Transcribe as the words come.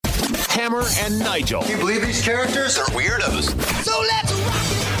Hammer, and Nigel. Can you believe these characters are weirdos? So let's rock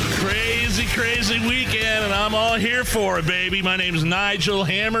it! Crazy weekend, and I'm all here for it, baby. My name's Nigel.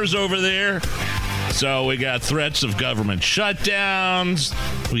 Hammer's over there. So we got threats of government shutdowns.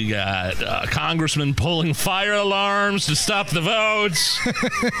 We got congressmen pulling fire alarms to stop the votes.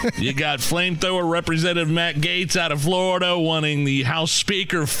 You got flamethrower Representative Matt Gaetz out of Florida wanting the House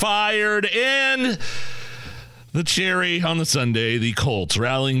Speaker fired. And the cherry on the Sunday, the Colts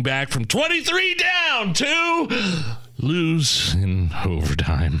rallying back from 23 down to lose in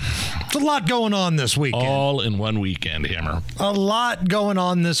overtime. There's a lot going on this weekend. All in one weekend, Hammer. A lot going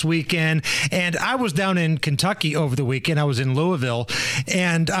on this weekend. And I was down in Kentucky over the weekend. I was in Louisville.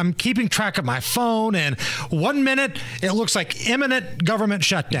 And I'm keeping track of my phone. And 1 minute, it looks like imminent government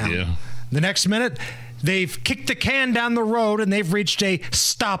shutdown. Yeah. The next minute, they've kicked the can down the road and they've reached a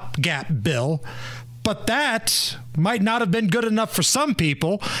stopgap bill. But that might not have been good enough for some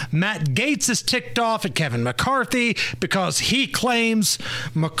people. Matt Gaetz is ticked off at Kevin McCarthy because he claims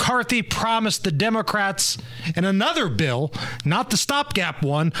McCarthy promised the Democrats in another bill, not the stopgap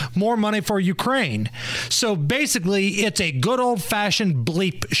one, more money for Ukraine. So basically, it's a good old-fashioned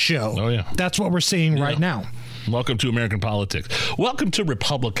bleep show. Oh, yeah. That's what we're seeing right now. Welcome to American politics. Welcome to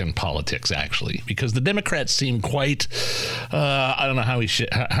Republican politics, actually, because the Democrats seem quite, I don't know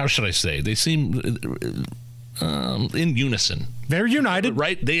how should I say? They seem in unison. They're united.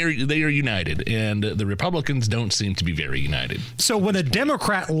 Right? They are united, and the Republicans don't seem to be very united. So when a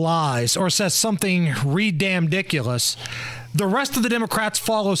Democrat lies or says something damn ridiculous, the rest of the Democrats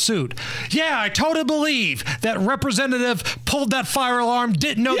follow suit. Yeah, I totally believe that representative pulled that fire alarm,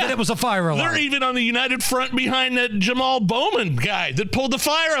 didn't know that it was a fire alarm. They're even on the united front behind that Jamal Bowman guy that pulled the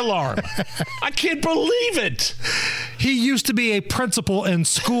fire alarm. I can't believe it. He used to be a principal in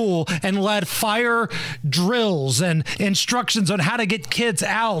school and led fire drills and instructions on how to get kids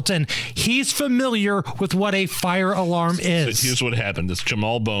out, and he's familiar with what a fire alarm is. So here's what happened. This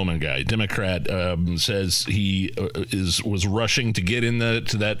Jamal Bowman guy, Democrat, says he was rushing to get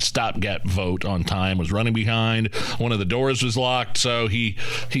to that stopgap vote on time, was running behind. One of the doors was locked, so he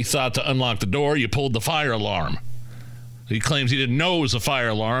thought to unlock the door, you pulled the fire alarm. He claims he didn't know it was a fire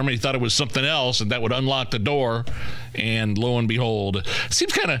alarm. He thought it was something else, and that would unlock the door. And lo and behold, it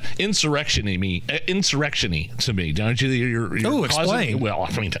seems kind of insurrection-y to me, don't you? You're explain. Well,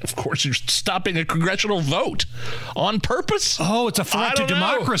 I mean, of course, you're stopping a congressional vote on purpose. Oh, it's a threat to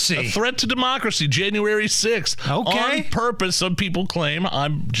democracy. A threat to democracy, January 6th. Okay. On purpose, some people claim.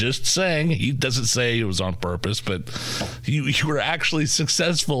 I'm just saying. He doesn't say it was on purpose, but you were actually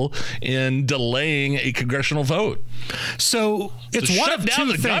successful in delaying a congressional vote. So it's one of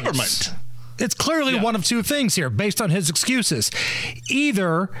two things. Government. It's clearly one of two things here, based on his excuses.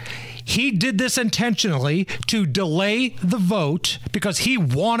 Either he did this intentionally to delay the vote because he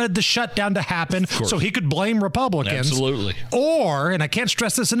wanted the shutdown to happen so he could blame Republicans. Absolutely. Or, and I can't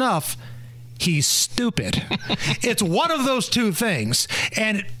stress this enough, he's stupid. It's one of those two things.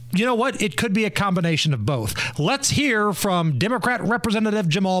 And you know what? It could be a combination of both. Let's hear from Democrat Representative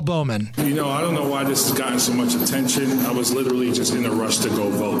Jamal Bowman. I don't know why this has gotten so much attention. I was literally just in a rush to go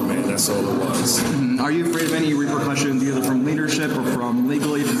vote, man. That's all it was. Are you afraid of any repercussions, either from leadership or from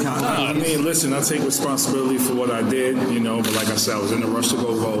legal aid? I mean, listen, I take responsibility for what I did, but like I said, I was in a rush to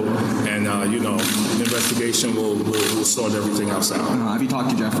go vote, and, the investigation will sort everything else out. Have you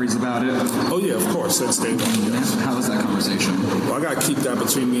talked to Jeffries about it? Oh, yeah, of course. That's day one, yes. How was that conversation? Well, I got to keep that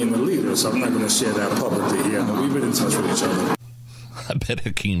between me and the leader, so I'm not going to share that publicly. Yeah, but we've been in touch with each other. I bet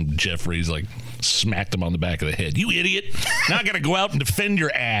Hakeem Jeffries smacked him on the back of the head. You idiot. Now I got to go out and defend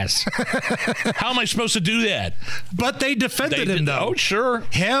your ass. How am I supposed to do that? But they defended him, though. Oh, sure.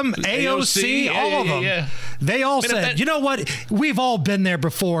 Him, AOC, all of them. Yeah. They all said, you know what? We've all been there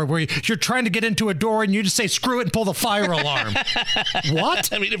before where you're trying to get into a door and you just say, screw it, and pull the fire alarm.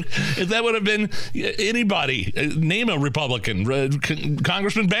 What? I mean, if that would have been anybody, name a Republican,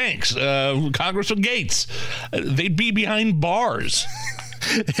 Congressman Banks, Congressman Gaetz, they'd be behind bars.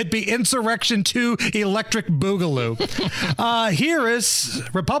 It'd be Insurrection 2 Electric Boogaloo. Here is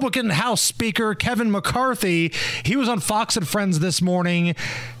Republican House Speaker Kevin McCarthy. He was on Fox and Friends this morning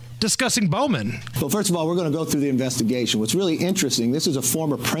discussing Bowman. Well, first of all, we're going to go through the investigation. What's really interesting, this is a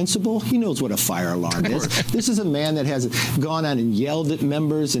former principal. He knows what a fire alarm is. This is a man that has gone on and yelled at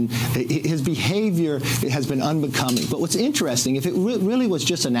members, and his behavior has been unbecoming. But what's interesting, if it really was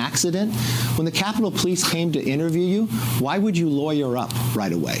just an accident, when the Capitol Police came to interview you, why would you lawyer up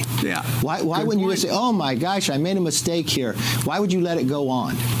right away? Yeah. Why wouldn't you just say, oh my gosh, I made a mistake here? Why would you let it go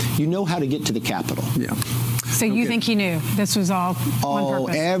on? You know how to get to the Capitol. Yeah. So you think he knew this was all on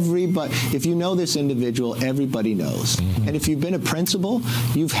purpose? Everybody. If you know this individual, everybody knows. Mm-hmm. And if you've been a principal,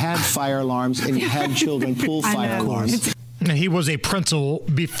 you've had fire alarms and you've had children pull fire alarms. And he was a principal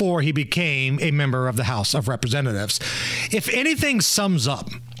before he became a member of the House of Representatives. If anything sums up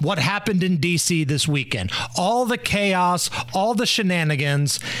what happened in D.C. this weekend, all the chaos, all the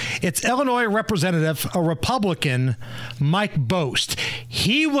shenanigans, it's Illinois Representative, a Republican, Mike Bost.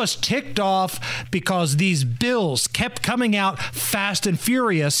 He was ticked off because these bills kept coming out fast and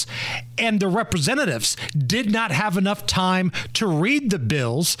furious, and the representatives did not have enough time to read the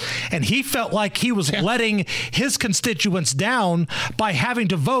bills, and he felt like he was letting his constituents down by having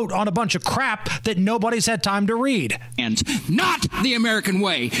to vote on a bunch of crap that nobody's had time to read. And not the American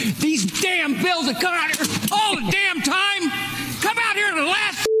way. These damn bills that come out here all the damn time come out here in the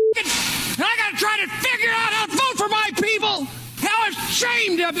last and I gotta try to figure out how to vote for my people. How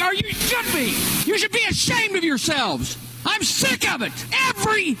ashamed of you should be. You should be ashamed of yourselves. I'm sick of it.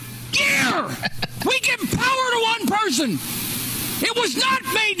 Every year we give power to one person. It was not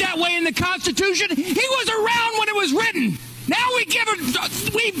made that way in the Constitution. He was around when it was written. Now we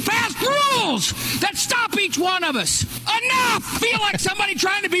passed rules that stop each one of us. Enough! Feel like somebody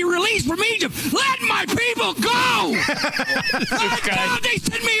trying to be released from Egypt. Let my people go! They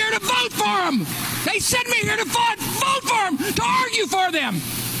sent me here to vote for them. They sent me here to vote for them, to argue for them.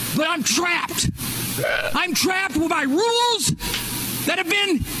 But I'm trapped. I'm trapped with my rules that have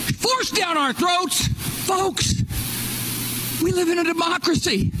been forced down our throats. Folks, we live in a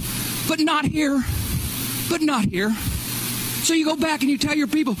democracy, but not here. But not here. So you go back and you tell your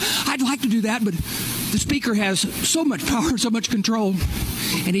people, I'd like to do that, but the speaker has so much power, so much control,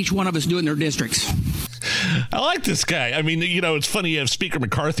 and each one of us doing their districts. I like this guy. I mean, you know, it's funny you have Speaker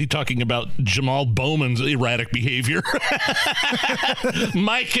McCarthy talking about Jamal Bowman's erratic behavior.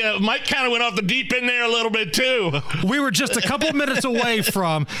 Mike kind of went off the deep end there a little bit, too. We were just a couple minutes away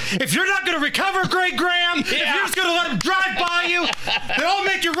from, if you're not going to recover Greg Graham, if you're just going to let him drive by you, then I'll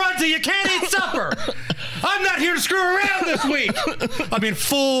make you run till you can't eat supper. I'm not here to screw around this week. I mean,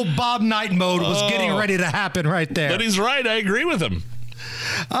 full Bob Knight mode was getting ready to happen right there. But he's right. I agree with him.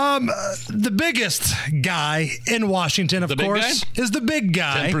 The biggest guy in Washington, of course, is the big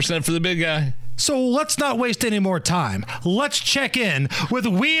guy. 10% for the big guy. So let's not waste any more time. Let's check in with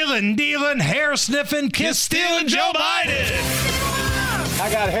wheelin', dealin', hair sniffing, kiss stealing Joe Biden.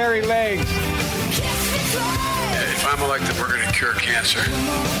 I got hairy legs. If I'm elected, we're going to cure cancer.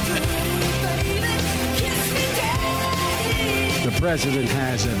 The president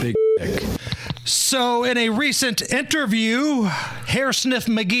has a big dick. So in a recent interview, Hair Sniff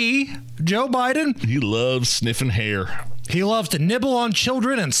McGee, Joe Biden, he loves sniffing hair. He loves to nibble on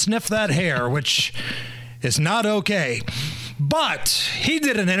children and sniff that hair, which is not okay. But he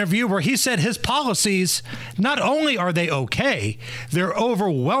did an interview where he said his policies, not only are they okay, they're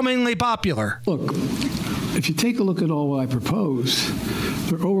overwhelmingly popular. Look, if you take a look at all what I propose,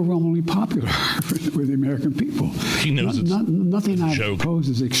 they're overwhelmingly popular with the American people. He knows nothing I propose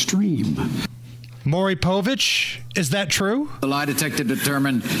is extreme. Maury Povich, is that true? The lie detector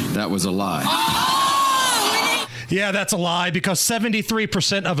determined that was a lie. Yeah, that's a lie, because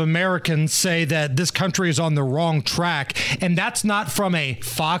 73% of Americans say that this country is on the wrong track. And that's not from a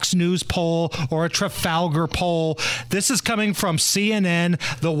Fox News poll or a Trafalgar poll. This is coming from CNN,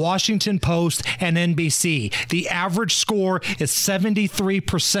 The Washington Post, and NBC. The average score is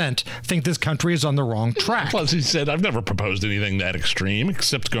 73% think this country is on the wrong track. Plus, he said, I've never proposed anything that extreme,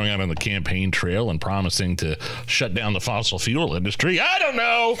 except going out on the campaign trail and promising to shut down the fossil fuel industry. I don't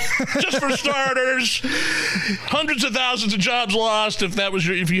know. Just for starters. Hundreds of thousands of jobs lost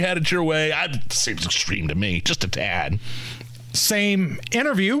if you had it your way. It seems extreme to me, just a tad. Same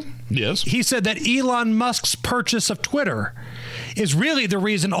interview. Yes. He said that Elon Musk's purchase of Twitter is really the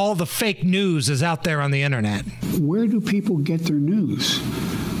reason all the fake news is out there on the internet. Where do people get their news?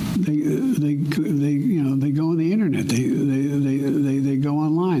 They go on the internet. They go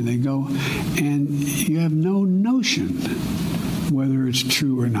online. They go, and you have no notion whether it's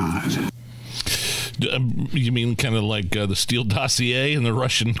true or not. You mean kind of like the Steele dossier and the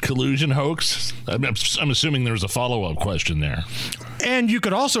Russian collusion hoax? I'm assuming there's a follow-up question there. And you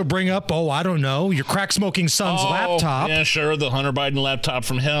could also bring up, I don't know, your crack-smoking son's laptop. Yeah, sure, the Hunter Biden laptop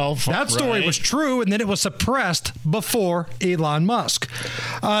from hell. That story was true, and then it was suppressed before Elon Musk.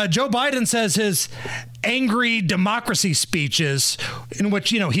 Joe Biden says his angry democracy speeches, in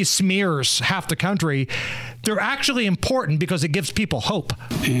which, he smears half the country, They're actually important because it gives people hope.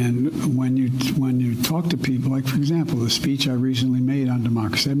 And when you talk to people, like, for example, the speech I recently made on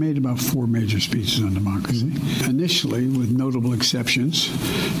democracy, I made about 4 major speeches on democracy. Initially, with notable exceptions,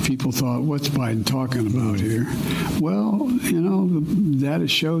 people thought, what's Biden talking about here? Well, the data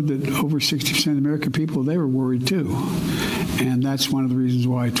showed that over 60% of American people, they were worried too. And that's one of the reasons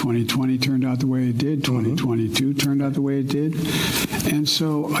why 2020 turned out the way it did, 2022 turned out the way it did. And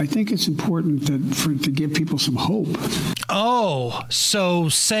so I think it's important to give people some hope. Oh, so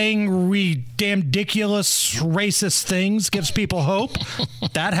saying ridiculous racist things gives people hope?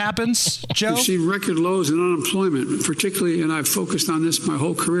 That happens, Joe? We've seen record lows in unemployment, particularly, and I've focused on this my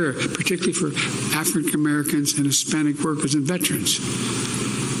whole career, particularly for African Americans and Hispanic workers and veterans.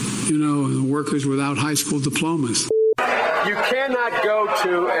 The workers without high school diplomas. You cannot go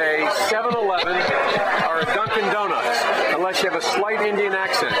to a 7-Eleven or a Dunkin' Donuts unless you have a slight Indian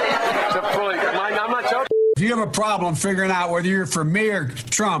accent. I'm not joking. If you have a problem figuring out whether you're for me or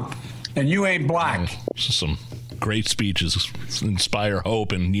Trump, and you ain't black. Some great speeches inspire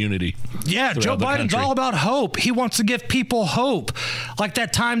hope and unity. Yeah, Joe Biden's all about hope. He wants to give people hope. Like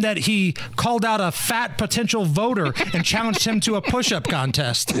that time that he called out a fat potential voter and challenged him to a push-up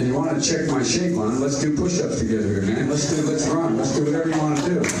contest. And you want to check my shape on it, let's do push-ups together here, man. Let's run. Let's do whatever you want to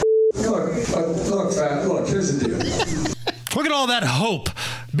do. Look, fat. Look, here's the deal. Look at all that hope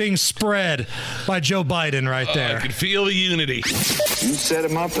being spread by Joe Biden right there. I can feel the unity. You set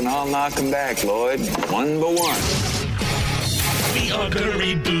him up and I'll knock him back, Lloyd. 1 by 1. We are gonna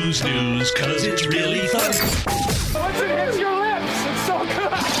read Booze News because it's really fun. Once it hits your lips, it's so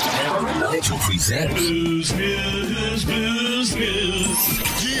good. Hammer and Nigel present Booze News, Booze News.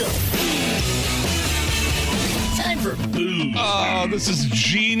 Time for booze. Oh, this is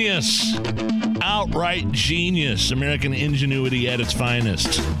genius. Outright genius. American ingenuity at its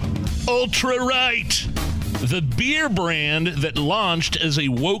finest. Ultra Right. The beer brand that launched as a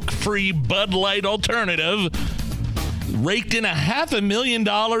woke-free Bud Light alternative raked in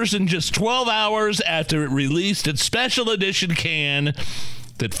 $500,000 in just 12 hours after it released its special edition can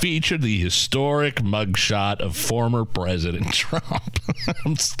that featured the historic mugshot of former President Trump.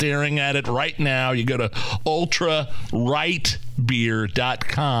 I'm staring at it right now. You go to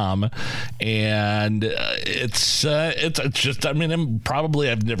ultrarightbeer.com, and it's just, I've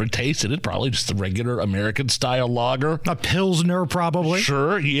never tasted it. Probably just a regular American-style lager. A Pilsner, probably.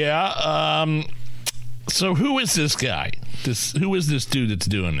 Sure, yeah. So who is this guy? Who is this dude that's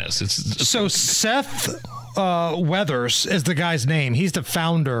doing this? So Seth Weathers is the guy's name. He's the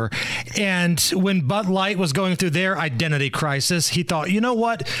founder. And when Bud Light was going through their identity crisis, he thought, you know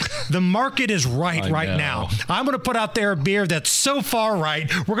what? The market is right now. I'm going to put out there a beer that's so far right.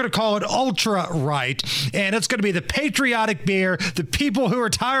 We're going to call it Ultra Right. And it's going to be the patriotic beer, the people who are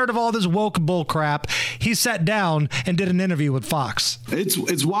tired of all this woke bull crap. He sat down and did an interview with Fox.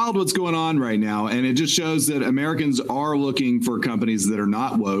 It's wild what's going on right now. And it just shows that Americans are looking for companies that are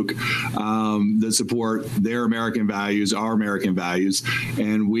not woke, that support their American values, our American values.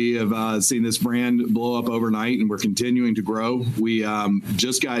 And we have seen this brand blow up overnight, and we're continuing to grow. We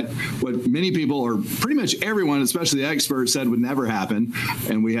just got what many people, or pretty much everyone, especially the experts, said would never happen.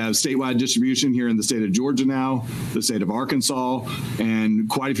 And we have statewide distribution here in the state of Georgia now, the state of Arkansas, and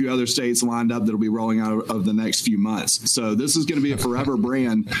quite a few other states lined up that will be rolling out of the next few months. So this is going to be a forever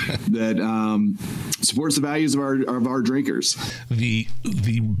brand that supports the values of our drinkers. The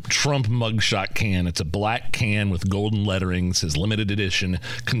Trump mugshot can. It's a black can with golden lettering. Says limited edition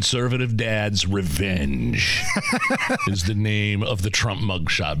Conservative Dad's Revenge is the name of the Trump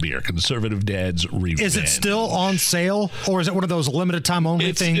mugshot beer. Conservative Dad's Revenge. Is it still on sale, or is it one of those limited time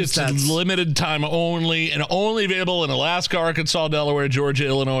only things? It's limited time only, and only available in Alaska, Arkansas, Delaware, Georgia,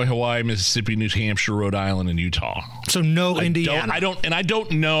 Illinois, Hawaii, Mississippi, New Hampshire, Rhode Island, and Utah. So no Indiana. I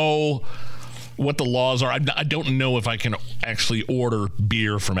don't know what the laws are. I don't know if I can actually order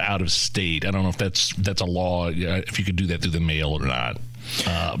beer from out of state. I don't know if that's a law, if you could do that through the mail or not.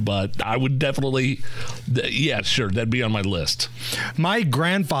 But I would definitely, sure, that'd be on my list. My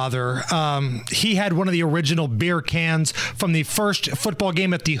grandfather, he had one of the original beer cans from the first football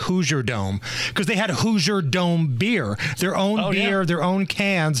game at the Hoosier Dome, because they had Hoosier Dome beer, their own beer, their own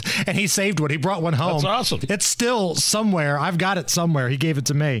cans, and he saved one. He brought one home. That's awesome. It's still somewhere. I've got it somewhere. He gave it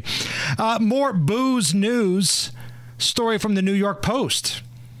to me. More booze news. Story from the New York Post.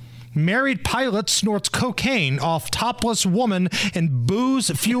 Married pilot snorts cocaine off topless woman in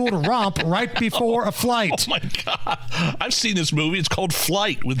booze-fueled romp right before a flight. Oh, my God. I've seen this movie. It's called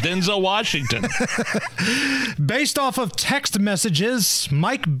Flight with Denzel Washington. Based off of text messages,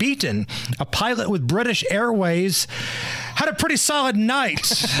 Mike Beaton, a pilot with British Airways, had a pretty solid night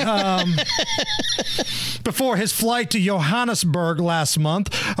before his flight to Johannesburg last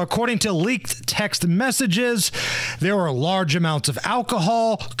month. According to leaked text messages, there were large amounts of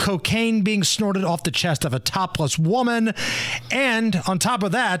alcohol, cocaine being snorted off the chest of a topless woman, and on top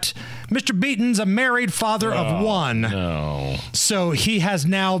of that, Mr. Beaton's a married father of one. No. So he has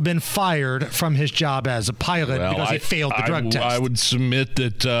now been fired from his job as a pilot because he failed the drug test. I would submit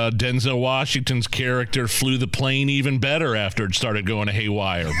that Denzel Washington's character flew the plane even better after it started going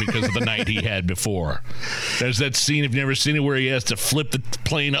haywire because of the night he had before. There's that scene, if you've never seen it, where he has to flip the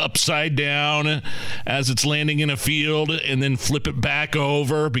plane upside down as it's landing in a field and then flip it back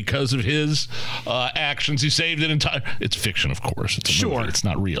over because of his actions. He saved it entire. It's fiction, of course. It's a movie. It's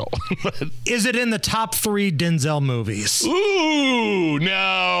not real. Is it in the top 3 Denzel movies? Ooh,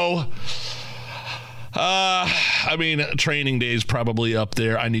 no. I mean, Training Day is probably up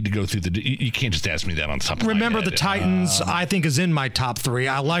there. I need to go through you can't just ask me that on top of my Remember head. the Titans, I think, is in my top 3.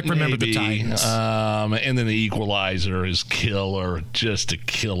 I like Remember the Titans. And then The Equalizer is killer. Just a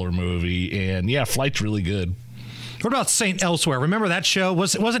killer movie. And yeah, Flight's really good. What about St. Elsewhere? Remember that show?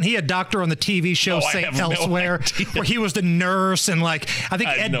 Wasn't he a doctor on the TV show St. Elsewhere, where he was the nurse and I think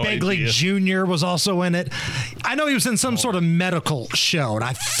Ed Begley Jr. was also in it. I know he was in some sort of medical show, and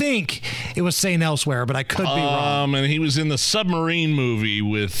I think it was St. Elsewhere, but I could be wrong. And he was in the Submarine movie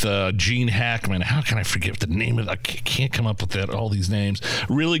with Gene Hackman. How can I forget the name of it? I can't come up with all these names.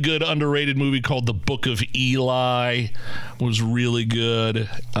 Really good, underrated movie called The Book of Eli. Was really good.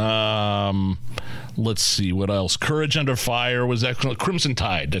 Let's see, what else? Courage Under Fire was excellent. Crimson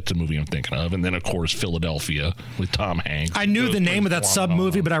Tide, that's the movie I'm thinking of. And then, of course, Philadelphia with Tom Hanks. I knew the name of that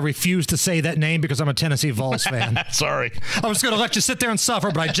sub-movie, but I refused to say that name because I'm a Tennessee Vols fan. Sorry. I was going to let you sit there and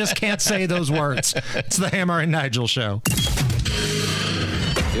suffer, but I just can't say those words. It's the Hammer and Nigel Show.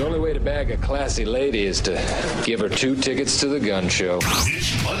 The only way to bag a classy lady is to give her 2 tickets to the gun show.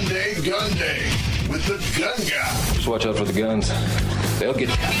 It's Monday Gun Day with the Gun Guy. Just watch out for the guns. They'll get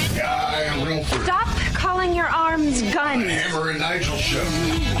you. Guy Relford. Stop calling your arms guns. Hammer and Nigel Show.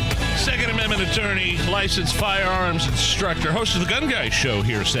 Second Amendment attorney, licensed firearms instructor, host of the Gun Guy Show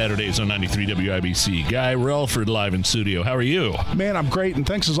here Saturdays on 93 WIBC. Guy Relford live in studio. How are you? Man, I'm great, and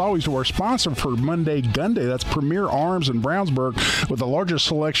thanks as always to our sponsor for Monday Gun Day. That's Premier Arms in Brownsburg, with the largest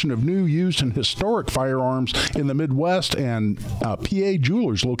selection of new, used, and historic firearms in the Midwest, and PA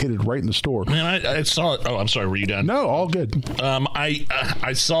Jewelers located right in the store. Man, I saw it. Oh, I'm sorry. Were you done? No, all good.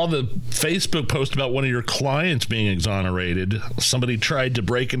 I saw the Facebook post about one of your clients being exonerated. Somebody tried to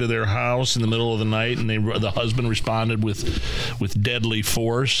break into their house in the middle of the night, and the husband responded with deadly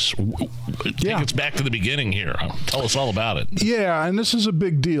force. Take us back to the beginning here. Tell us all about it. Yeah, and this is a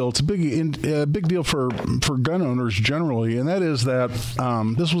big deal. It's a big deal for gun owners generally, and that is that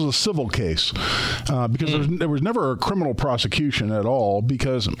this was a civil case because there was never a criminal prosecution at all,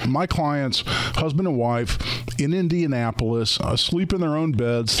 because my client's husband and wife in Indianapolis, asleep in their own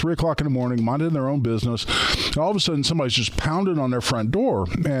beds, 3 o'clock in the morning, minding their own business. And all of a sudden, somebody's just pounding on their front door,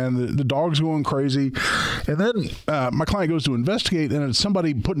 and the dog's going crazy. And then my client goes to investigate, and it's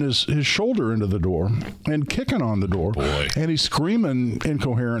somebody putting his shoulder into the door and kicking on the door. Boy. And he's screaming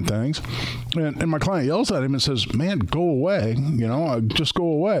incoherent things. And my client yells at him and says, "Man, go away. Just go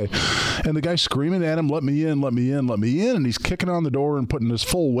away." And the guy's screaming at him, "Let me in, let me in, let me in." And he's kicking on the door and putting his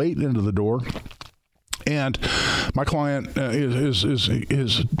full weight into the door. And my client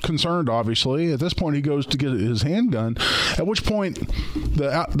is concerned, obviously. At this point, he goes to get his handgun, at which point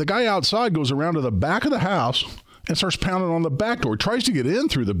the guy outside goes around to the back of the house and starts pounding on the back door. He tries to get in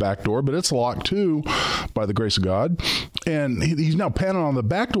through the back door, but it's locked too, by the grace of God. And he's now pounding on the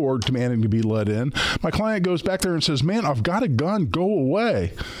back door, demanding to be let in. My client goes back there and says, "Man, I've got a gun. Go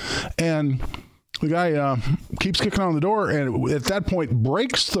away." And the guy keeps kicking on the door, and at that point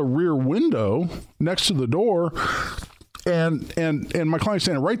breaks the rear window next to the door. And my client's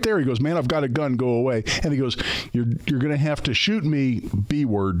standing right there. He goes, "Man, I've got a gun. Go away." And he goes, "You're going to have to shoot me, B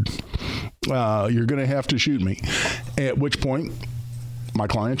word. You're going to have to shoot me." At which point, my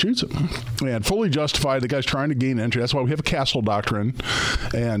client shoots him, and fully justified. The guy's trying to gain entry. That's why we have a castle doctrine.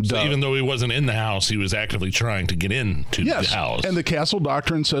 And so even though he wasn't in the house, he was actively trying to get into the house. And the castle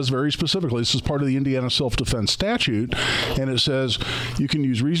doctrine says very specifically, this is part of the Indiana self-defense statute, and it says you can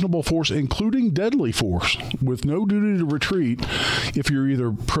use reasonable force, including deadly force, with no duty to retreat if you're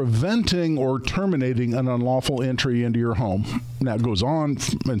either preventing or terminating an unlawful entry into your home. Now it goes on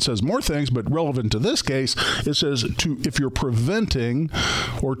and says more things, but relevant to this case, it says if you're preventing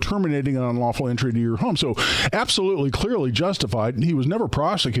or terminating an unlawful entry to your home. So absolutely, clearly justified. He was never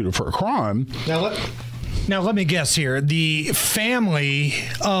prosecuted for a crime. Now Now, let me guess here. The family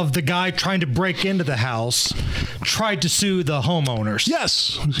of the guy trying to break into the house tried to sue the homeowners.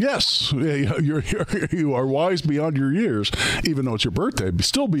 Yes. You are wise beyond your years, even though it's your birthday, but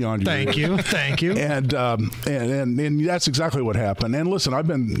still beyond your years. Thank you. And that's exactly what happened. And listen, I've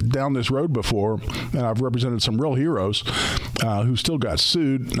been down this road before, and I've represented some real heroes who still got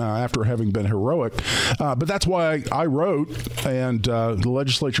sued after having been heroic. But that's why I wrote, and the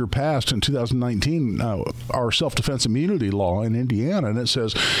legislature passed in 2019 our self-defense immunity law in Indiana, and it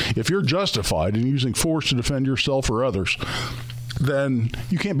says if you're justified in using force to defend yourself or others, then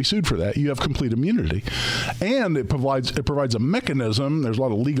you can't be sued for that. You have complete immunity. And it provides a mechanism. There's a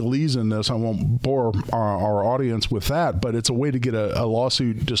lot of legalese in this. I won't bore our audience with that, but it's a way to get a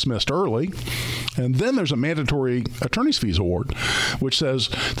lawsuit dismissed early. And then there's a mandatory attorney's fees award, which says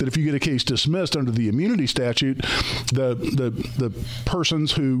that if you get a case dismissed under the immunity statute, the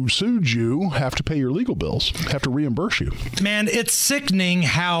persons who sued you have to pay your legal bills, have to reimburse you. Man, it's sickening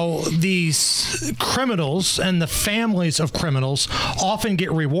how these criminals and the families of criminals often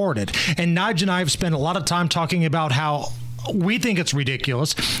get rewarded. And Nigel and I have spent a lot of time talking about how we think it's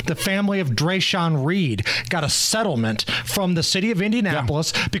ridiculous. The family of Drayshawn Reed got a settlement from the city of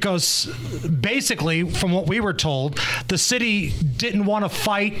Indianapolis because basically, from what we were told, the city didn't want to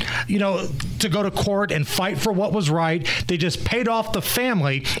fight, to go to court and fight for what was right. They just paid off the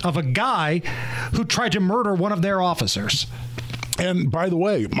family of a guy who tried to murder one of their officers. And by the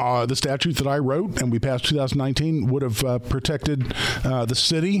way, the statute that I wrote and we passed 2019 would have protected the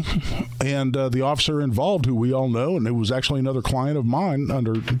city and the officer involved, who we all know, and it was actually another client of mine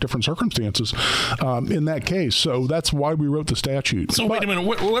under different circumstances in that case. So that's why we wrote the statute. So wait a minute,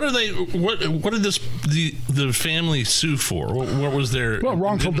 what are they? What did the family sue for? What was their? Well,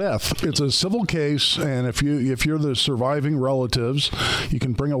 wrongful death. It's a civil case, and if you're the surviving relatives, you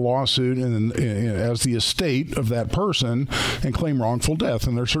can bring a lawsuit as the estate of that person and claim wrongful death,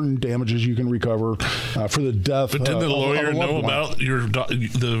 and there are certain damages you can recover for the death. But didn't the lawyer know about your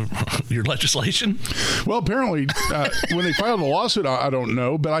legislation? Well, apparently, when they filed the lawsuit, I don't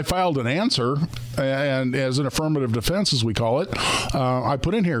know, but I filed an answer, and as an affirmative defense, as we call it, I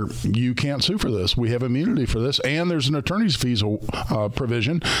put in here, you can't sue for this. We have immunity for this, and there's an attorney's fees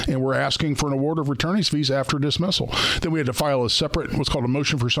provision, and we're asking for an award of attorney's fees after dismissal. Then we had to file a separate, what's called a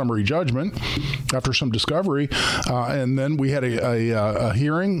motion for summary judgment after some discovery, and then we had a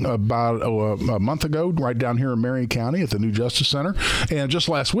hearing about a month ago right down here in Marion County at the new Justice Center. And just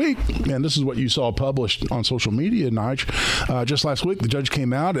last week, and this is what you saw published on social media, Nigel, just last week the judge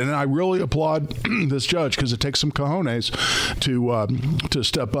came out, and I really applaud this judge because it takes some cojones to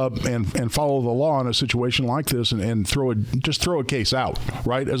step up and follow the law in a situation like this and throw a case out,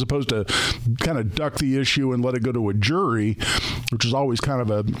 right? As opposed to kind of duck the issue and let it go to a jury, which is always kind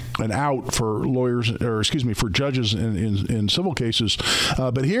of an out for lawyers, or for judges in civil cases.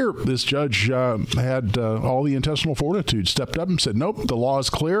 But here, this judge had all the intestinal fortitude, stepped up and said, nope, the law is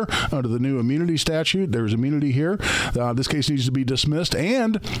clear under the new immunity statute. There's immunity here. This case needs to be dismissed,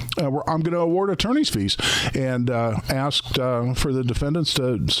 and I'm going to award attorney's fees, and asked for the defendants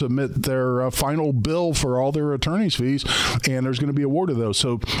to submit their final bill for all their attorney's fees, and there's going to be awarded those.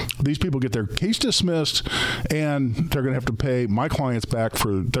 So these people get their case dismissed, and they're going to have to pay my clients back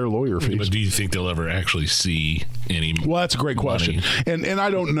for their lawyer fees. But do you think they'll ever actually see any? Well, that's a great question, and I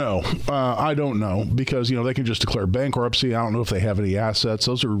don't know. I don't know because they can just declare bankruptcy. I don't know if they have any assets.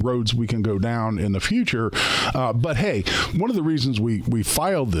 Those are roads we can go down in the future. But hey, one of the reasons we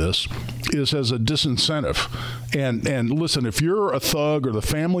filed this is as a disincentive. And listen, if you're a thug or the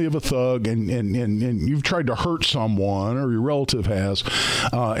family of a thug, and you've tried to hurt someone or your relative has,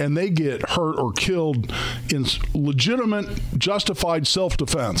 and they get hurt or killed in legitimate, justified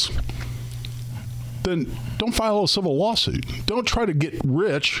self-defense, then don't file a civil lawsuit. Don't try to get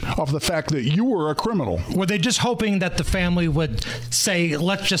rich off the fact that you were a criminal. Were they just hoping that the family would say,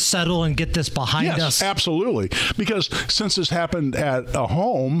 let's just settle and get this behind us? Yes, absolutely. Because since this happened at a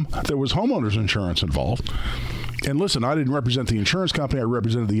home, there was homeowners insurance involved. And listen, I didn't represent the insurance company. I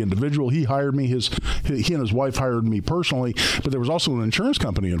represented the individual. He hired me. He and his wife hired me personally. But there was also an insurance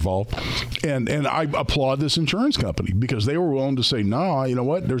company involved. And I applaud this insurance company because they were willing to say, no, you know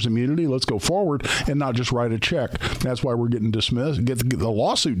what? There's immunity. Let's go forward and not just write a check. That's why we're getting dismissed, get the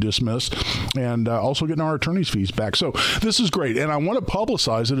lawsuit dismissed, and also getting our attorney's fees back. So this is great. And I want to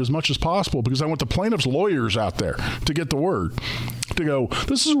publicize it as much as possible because I want the plaintiff's lawyers out there to get the word. to go,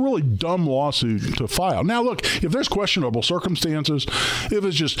 this is a really dumb lawsuit to file. Now, look, if there's questionable circumstances, if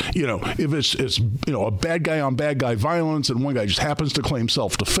it's just, if it's a bad guy on bad guy violence and one guy just happens to claim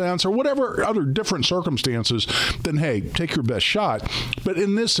self-defense or whatever other different circumstances, then, hey, take your best shot. But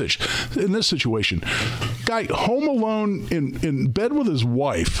in this situation, guy home alone in bed with his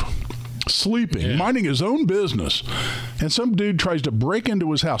wife, sleeping, minding his own business, and some dude tries to break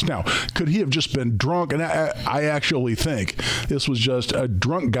into his house. Now, could he have just been drunk? And I actually think this was just a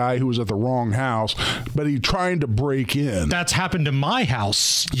drunk guy who was at the wrong house, but he trying to break in. That's happened to my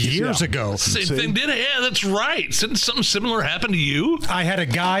house years ago. Same thing did. Yeah, that's right. Didn't something similar happen to you? I had a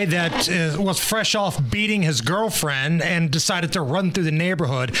guy that was fresh off beating his girlfriend and decided to run through the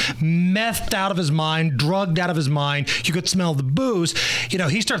neighborhood, methed out of his mind, drugged out of his mind. You could smell the booze.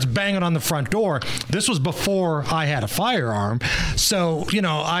 He starts banging on the front door. This was before I had a firearm. So,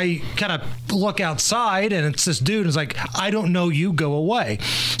 I kind of look outside and it's this dude who's like, I don't know you, go away.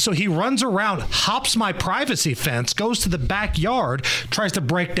 So he runs around, hops my privacy fence, goes to the backyard, tries to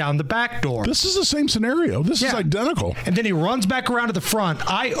break down the back door. This is the same scenario. This is identical. And then he runs back around to the front.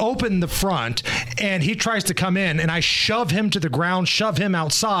 I open the front and he tries to come in and I shove him to the ground, shove him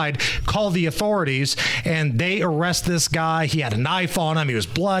outside, call the authorities, and they arrest this guy. He had a knife on him. He was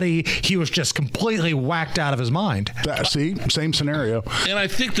bloody. He was just completely whacked out of his mind. See, same scenario. And I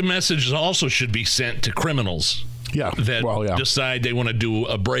think the message also should be sent to criminals. That decide they want to do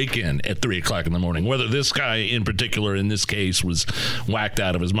a break-in at 3 o'clock in the morning. Whether this guy in particular in this case was whacked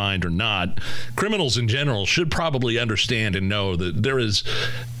out of his mind or not, criminals in general should probably understand and know that there is...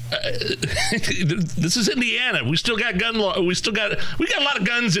 this is Indiana. We still got gun law. We got a lot of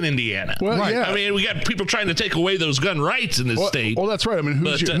guns in Indiana. Well, right. Yeah. I mean, we got people trying to take away those gun rights in this state. Well, that's right. I mean,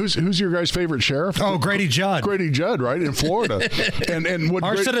 who's your guy's favorite sheriff? Oh, Grady Judd. Grady Judd, right, in Florida. and what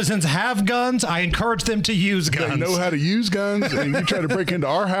our citizens have guns. I encourage them to use guns. They know how to use guns. And you try to break into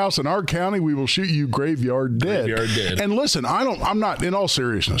our house in our county, we will shoot you graveyard dead. And listen, I'm not, in all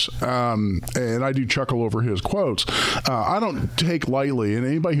seriousness, and I do chuckle over his quotes. I don't take lightly, and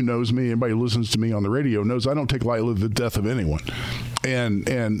anybody who knows me, anybody who listens to me on the radio knows I don't take lightly the death of anyone. And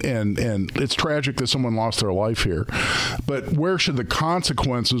it's tragic that someone lost their life here. But where should the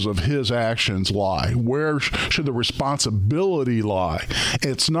consequences of his actions lie? Where should the responsibility lie?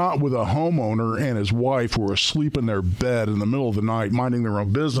 It's not with a homeowner and his wife who are asleep in their bed in the middle of the night minding their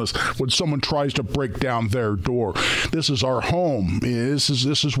own business when someone tries to break down their door. This is our home. This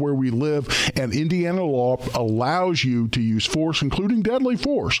is where we live. And Indiana law allows you to use force, including deadly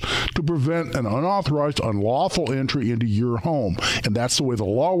force, to prevent an unauthorized, unlawful entry into your home. And that's the way the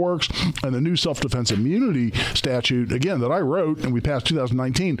law works. And the new self-defense immunity statute, again, that I wrote and we passed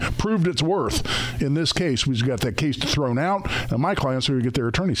 2019, proved its worth. In this case, we just got that case thrown out, and my clients are going to get their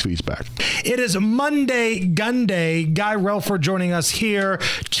attorney's fees back. It is Monday Gun Day. Guy Relford joining us here,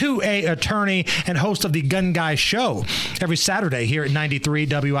 2A attorney and host of the Gun Guy Show every Saturday here at 93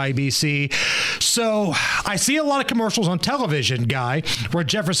 WIBC. So I see a lot of commercials on television, Guy, where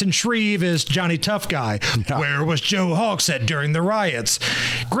Jefferson Shreve is Johnny Tough Guy. Yeah. Where was Joe Hogsett during the riots?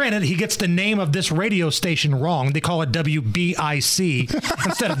 Granted, he gets the name of this radio station wrong. They call it WBIC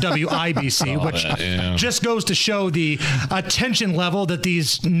instead of WIBC, which just goes to show the attention level that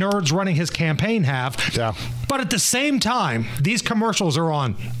these nerds running his campaign have. Yeah. But at the same time, these commercials are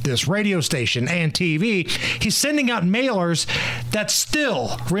on this radio station and TV. He's sending out mailers that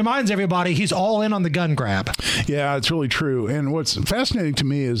still reminds everybody he's all in on the gun grab. Yeah, it's really true. And what's fascinating to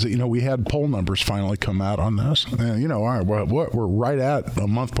me is that, we had poll numbers finally come out on this. And, all right, we're right at a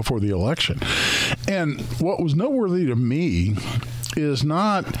month before the election. And what was noteworthy to me is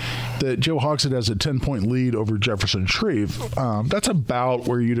not that Joe Hogsett has a 10-point lead over Jefferson Shreve. That's about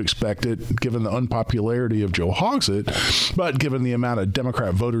where you'd expect it, given the unpopularity of Joe Hogsett, but given the amount of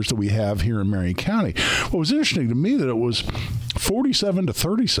Democrat voters that we have here in Marion County. What was interesting to me that it was 47 to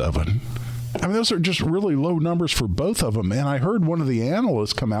 37. I mean, those are just really low numbers for both of them. And I heard one of the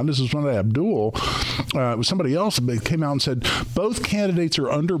analysts come out, this is one of Abdul, it was somebody else that came out and said both candidates are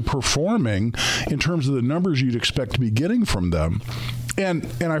underperforming in terms of the numbers you'd expect to be getting from them. And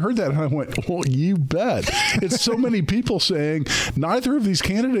I heard that and I went, well, you bet. It's so many people saying neither of these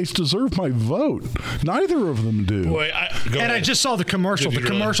candidates deserve my vote. Neither of them do. Boy, I just saw the commercial. The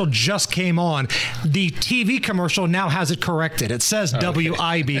commercial just came on. The TV commercial now has it corrected. It says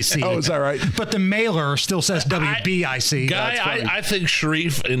WIBC. Oh, is that right? But the mailer still says WBIC. Guy, I think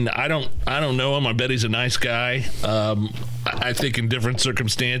Shreve, and I don't know him. I bet he's a nice guy. I think in different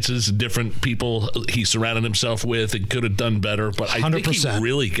circumstances, different people he surrounded himself with, he could have done better. But I 100%. think he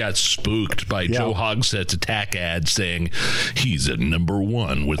really got spooked by Joe Hogsett's attack ad saying he's at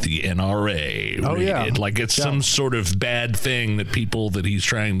 #1 with the NRA. Like it's some sort of bad thing that people that he's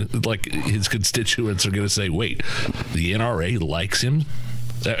trying to, like his constituents are going to say, wait, the NRA likes him?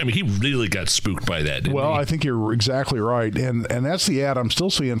 I mean, he really got spooked by that, didn't he? I think you're exactly right. And that's the ad I'm still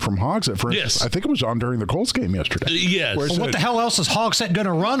seeing from Hogsett. For instance, I think it was on during the Colts game yesterday. Yes. Well, what the hell else is Hogsett going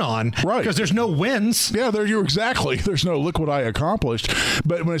to run on? Right. Because there's no wins. Yeah, you're exactly. There's no look what I accomplished.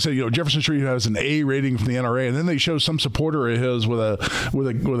 But when I say, Jefferson Shreve has an A rating from the NRA, and then they show some supporter of his with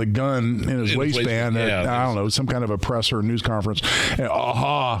a gun in his waistband at, I don't know, some kind of a press or news conference. And,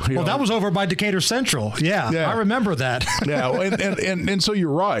 that was over by Decatur Central. Yeah. I remember that. and so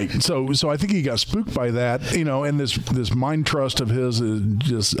you're right. So I think he got spooked by that, and this mind trust of his is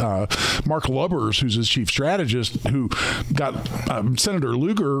just Mark Lubbers, who's his chief strategist, who got Senator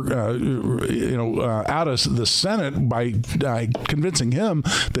Lugar, out of the Senate by convincing him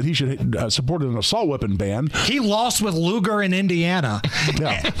that he should support an assault weapon ban. He lost with Lugar in Indiana.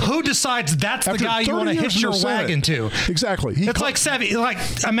 Yeah. Who decides that's the guy you want to hitch your wagon to? Exactly. It's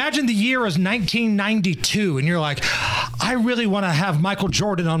like imagine the year is 1992, and you're like, I really want to have Michael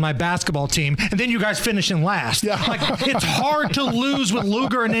Jordan on my basketball team, and then you guys finish in last. Yeah. Like, it's hard to lose with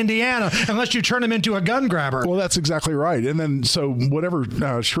Lugar in Indiana unless you turn him into a gun grabber. Well, that's exactly right. And then, so whatever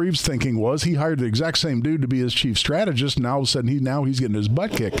Shreve's thinking was, he hired the exact same dude to be his chief strategist, and all of a sudden he's getting his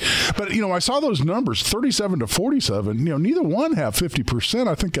butt kicked. But, I saw those numbers, 37 to 47. Neither one have 50%.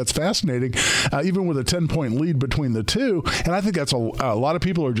 I think that's fascinating, even with a 10-point lead between the two. And I think that's a lot of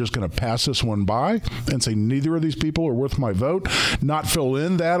people are just going to pass this one by and say neither of these people are worth my vote, not fill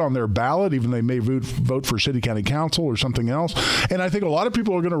in that on their ballot, even they may vote for city county council or something else. And I think a lot of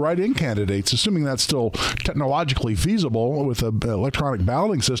people are going to write in candidates, assuming that's still technologically feasible with an electronic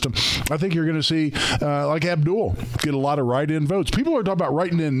balloting system. I think you're going to see, like Abdul, get a lot of write-in votes. People are talking about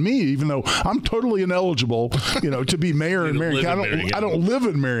writing in me, even though I'm totally ineligible, to be mayor in Marion County. I don't live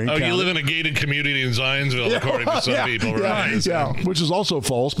in Marion County. You live in a gated community in Zionsville, according to some people, right? Yeah, which is also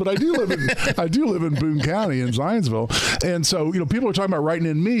false. But I do live in Boone County in Zionsville, and so people are talking about writing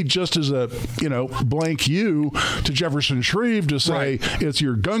in me just as a blank you to Jefferson Shreve to say it's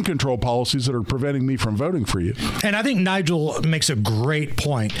your gun control policies that are preventing me from voting for you. And I think Nigel makes a great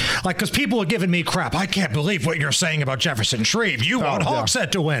point, because people are giving me crap. I can't believe what you're saying about Jefferson Shreve. You want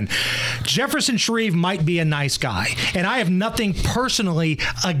Hogsett to win. Jefferson Shreve might be a nice guy, and I have nothing personally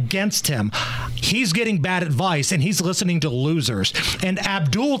against him. He's getting bad advice, and he's listening to losers. And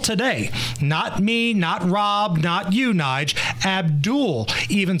Abdul today, not me, not Rob, not you, Nige, Abdul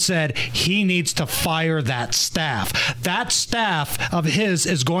even said he needs to fire that staff. That staff of his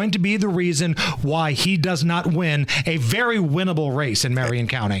is going to be the reason why he does not win a very winnable race in Marion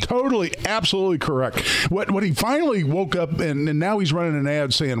County. Totally, absolutely correct. What he finally woke up, and now he's running an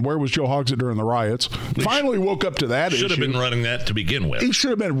ad saying, where was Joe Hogsett during the riots? Finally woke up to that issue. Should have been running that to begin with. He should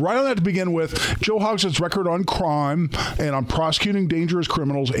have been right on that to begin with. Joe Hogsett's record on crime and on prosecuting dangerous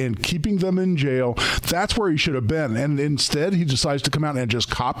criminals and keeping them in jail, that's where he should have been. And instead, he decides to come out and just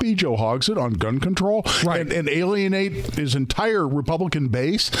copy Joe Hogsett on gun control and alienate his entire Republican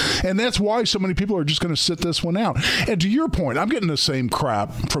base. And that's why so many people are just going to sit this one out. And to your point, I'm getting the same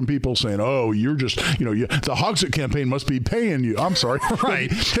crap from people saying, oh, you're just, the Hogsett campaign must be paying you. I'm sorry.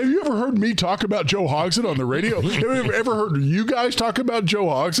 Right. Have you ever heard me talk about Joe Hogsett on the radio? Have you ever heard you guys talk about Joe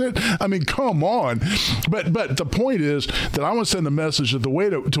Hogsett? I mean, come on. But the point is that I want to send the message that the way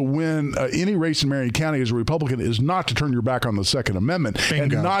to win any race in Marion County as a Republican is not to turn your back on the Second Amendment.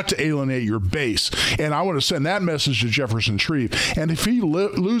 Bingo. And not to alienate your base. And I want to send that message to Jefferson Shreve. And if he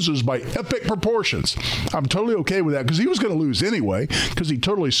loses by epic proportions, I'm totally okay with that, because he was going to lose anyway, because he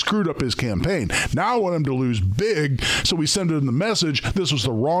totally screwed up his campaign. Now I want him to lose big, so we send him the message, this was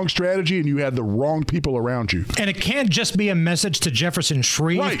the wrong strategy and you had the wrong people around you. And it can't just be a message to Jefferson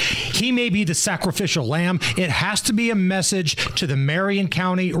Shreve. Right. He may be the sacrificial lamb. It has to be a message to the Marion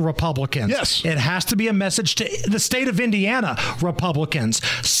County Republicans. Yes. It has to be a message to the state of Indiana Republicans.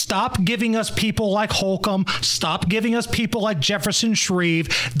 Stop giving us people like Holcomb. Stop giving us people like Jefferson Shreve.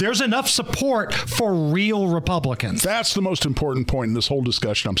 There's enough support for real Republicans. That's the most important point in this whole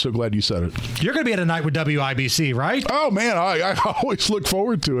discussion. I'm so glad you said it. You're going to be at a night with WIBC, right? Oh, man, I always look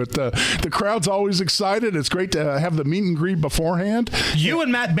forward to it. The crowd's always excited. It's great to have the meet and greet beforehand. You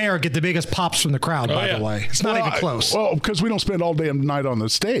and Matt Baer get the biggest pops from the crowd, by the way. It's not even close. Well, because we don't spend all day and night on the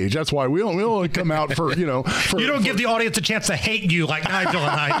stage. That's why we only come out out for. You don't give the audience a chance to hate you like Nigel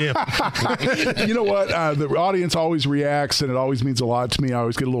and I do. You know what? The audience always reacts, and it always means a lot to me. I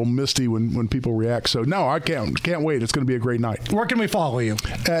always get a little misty when people react. So no, I can't wait. It's going to be a great night. Where can we follow you?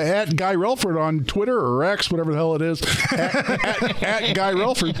 At Guy Relford on Twitter or X, whatever the hell it is. At Guy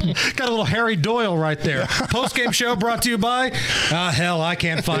Relford. Got a little Harry Doyle right there. Post-game show brought to you by, hell, I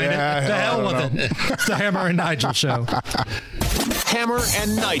can't find it. The hell with it. It's the Hammer and Nigel show. Hammer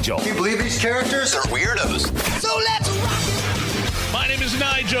and Nigel. Can you believe these characters are weirdos? So let's rock! My name is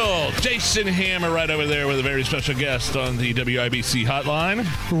Nigel. Jason Hammer right over there with a very special guest on the WIBC hotline.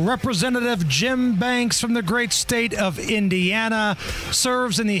 Representative Jim Banks from the great state of Indiana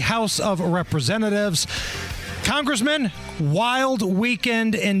serves in the House of Representatives. Congressman, wild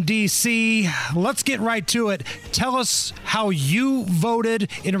weekend in D.C. Let's get right to it. Tell us how you voted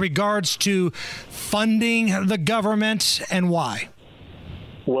in regards to funding the government and why.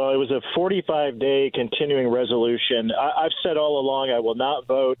 Well, it was a 45-day continuing resolution. I've said all along I will not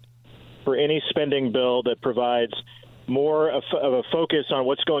vote for any spending bill that provides more of a focus on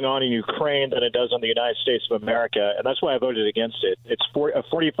what's going on in Ukraine than it does on the United States of America, and that's why I voted against it. It's a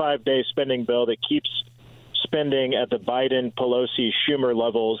 45-day spending bill that keeps spending at the Biden, Pelosi, Schumer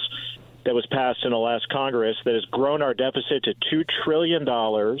levels that was passed in the last Congress that has grown our deficit to $2 trillion.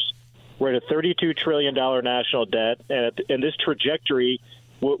 We're at a $32 trillion national debt, and in this trajectory,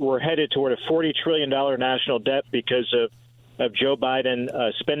 we're headed toward a $40 trillion national debt because of Joe Biden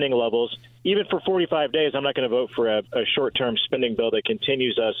spending levels. Even for 45 days, I'm not going to vote for a short-term spending bill that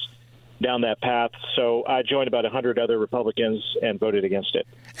continues us down that path. So I joined about 100 other Republicans and voted against it.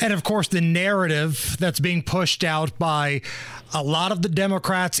 And, of course, the narrative that's being pushed out by a lot of the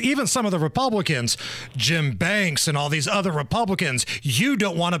Democrats, even some of the Republicans, Jim Banks and all these other Republicans, you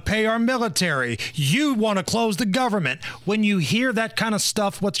don't want to pay our military. You want to close the government. When you hear that kind of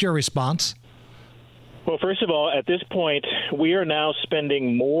stuff, what's your response? Well, first of all, at this point, we are now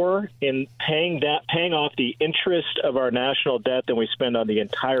spending more in paying off the interest of our national debt than we spend on the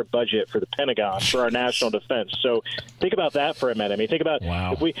entire budget for the Pentagon, for our national defense. So think about that for a minute. I mean, think about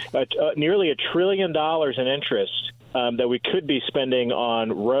if we nearly $1 trillion in interest that we could be spending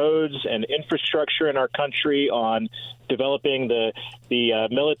on roads and infrastructure in our country, on developing the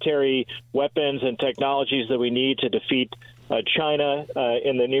military weapons and technologies that we need to defeat China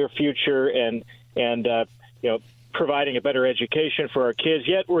in the near future, and providing a better education for our kids.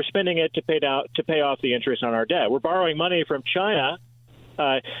 Yet we're spending it to pay off the interest on our debt. We're borrowing money from China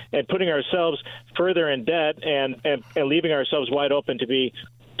and putting ourselves further in debt and leaving ourselves wide open to be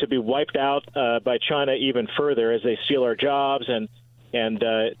wiped out by China even further as they steal our jobs and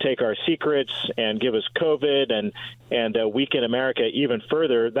take our secrets and give us COVID and weaken America even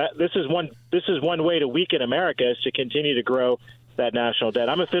further. This is one way to weaken America, is to continue to grow that national debt.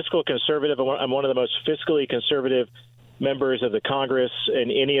 I'm a fiscal conservative. I'm one of the most fiscally conservative members of the Congress in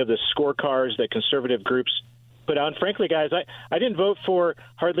any of the scorecards that conservative groups put out. And frankly, guys, I didn't vote for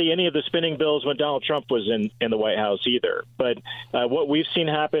hardly any of the spending bills when Donald Trump was in the White House either. But what we've seen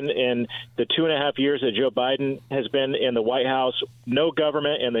happen in the 2.5 years that Joe Biden has been in the White House, no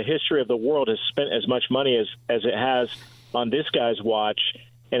government in the history of the world has spent as much money as it has on this guy's watch,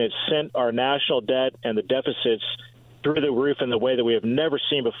 and it's sent our national debt and the deficits through the roof in the way that we have never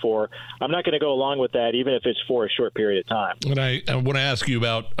seen before. I'm not going to go along with that, even if it's for a short period of time. And I want to ask you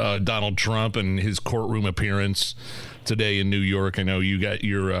about Donald Trump and his courtroom appearance today in New York. I know you got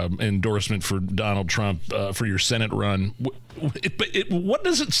your endorsement for Donald Trump for your Senate run. What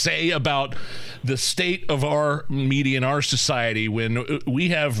does it say about the state of our media and our society when we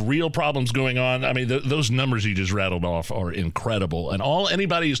have real problems going on? I mean, those numbers you just rattled off are incredible. And all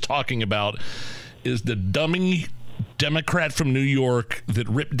anybody is talking about is the dummy Democrat from New York that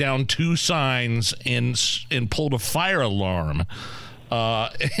ripped down 2 signs and pulled a fire alarm.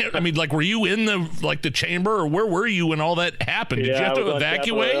 I mean, like, were you in the chamber, or where were you when all that happened? Did you have to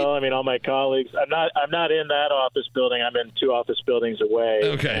evacuate? I mean, all my colleagues. I'm not in that office building. I'm in 2 office buildings away.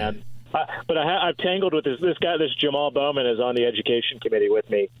 Okay. And, but I've tangled with this guy. This Jamal Bowman is on the education committee with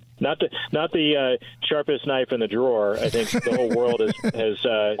me. Not the sharpest knife in the drawer. I think the whole world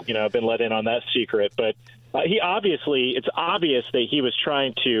has been let in on that secret, but. It's obvious that he was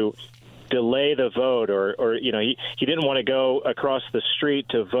trying to delay the vote, or he didn't want to go across the street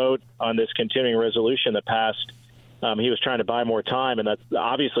to vote on this continuing resolution that passed. He was trying to buy more time, and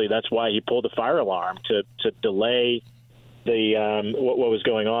that's why he pulled the fire alarm to delay the what was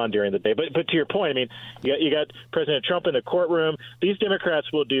going on during the day. But to your point, I mean, you got President Trump in the courtroom. These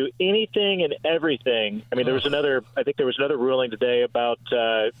Democrats will do anything and everything. I mean, there was another ruling today about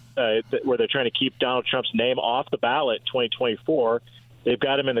where they're trying to keep Donald Trump's name off the ballot in 2024. They've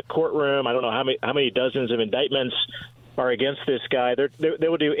got him in the courtroom. I don't know how many dozens of indictments are against this guy. They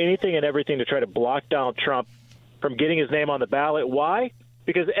will do anything and everything to try to block Donald Trump from getting his name on the ballot. Why?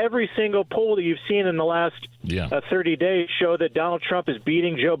 Because every single poll that you've seen in the last 30 days show that Donald Trump is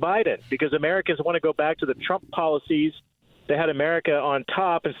beating Joe Biden, because Americans want to go back to the Trump policies that had America on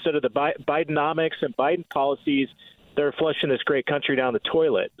top instead of the Bidenomics and Biden policies that are flushing this great country down the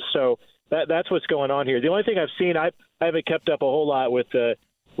toilet. So that's what's going on here. The only thing I've seen, I haven't kept up a whole lot with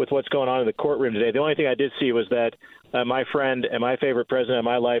what's going on in the courtroom today. The only thing I did see was that my friend and my favorite president of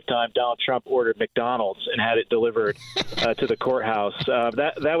my lifetime, Donald Trump, ordered McDonald's and had it delivered to the courthouse.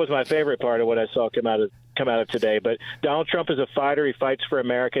 That was my favorite part of what I saw come out of today. But Donald Trump is a fighter. He fights for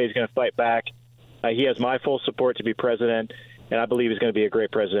America. He's going to fight back. He has my full support to be president, and I believe he's going to be a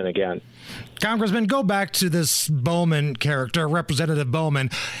great president again. Congressman, go back to this Bowman character, Representative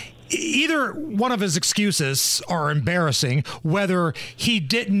Bowman. Either one of his excuses are embarrassing, whether he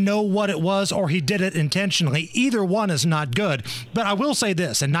didn't know what it was or he did it intentionally. Either one is not good. But I will say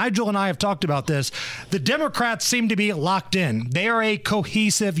this, and Nigel and I have talked about this, the Democrats seem to be locked in. They are a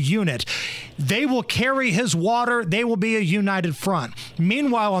cohesive unit. They will carry his water. They will be a united front.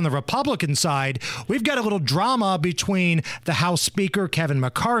 Meanwhile, on the Republican side, we've got a little drama between the House Speaker, Kevin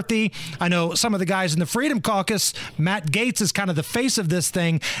McCarthy. I know some of the guys in the Freedom Caucus, Matt Gaetz is kind of the face of this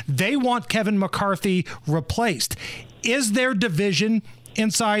thing. They want Kevin McCarthy replaced. Is there division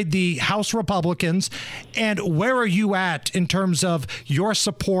inside the House Republicans? And where are you at in terms of your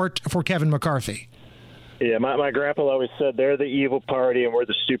support for Kevin McCarthy? Yeah, my grandpa always said they're the evil party and we're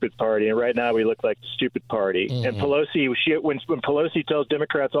the stupid party, and right now we look like the stupid party. Mm-hmm. And Pelosi, when Pelosi tells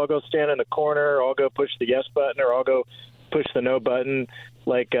Democrats, "I'll go stand in the corner, I'll go push the yes button, or I'll go push the no button,"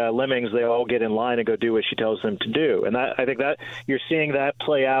 like lemmings, they all get in line and go do what she tells them to do. And I think that you're seeing that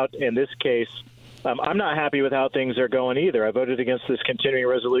play out in this case. I'm not happy with how things are going either. I voted against this continuing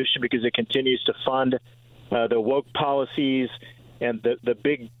resolution because it continues to fund the woke policies and the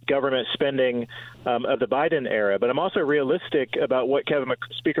big government spending of the Biden era. But I'm also realistic about what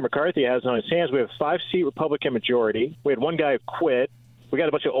Speaker McCarthy has on his hands. We have a 5-seat Republican majority. We had one guy who quit. We got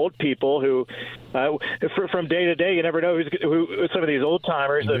a bunch of old people who, from day to day, you never know who some of these old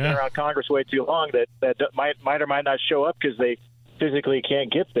timers that have been around Congress way too long that might or might not show up because they physically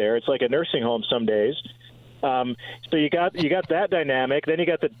can't get there. It's like a nursing home some days. So you got that dynamic. Then you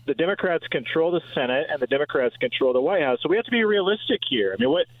got the Democrats control the Senate and the Democrats control the White House. So we have to be realistic here. I mean,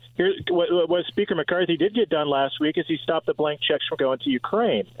 what Speaker McCarthy did get done last week is he stopped the blank checks from going to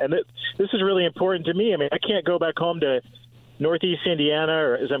Ukraine, and this is really important to me. I mean, I can't go back home to Northeast Indiana,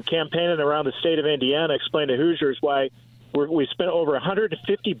 or as I'm campaigning around the state of Indiana, explain to Hoosiers why we spent over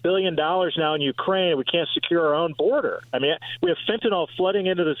 $150 billion now in Ukraine and we can't secure our own border. I mean, we have fentanyl flooding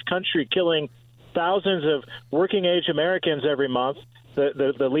into this country, killing thousands of working-age Americans every month.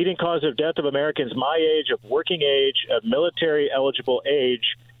 The leading cause of death of Americans my age, of working age, of military-eligible age,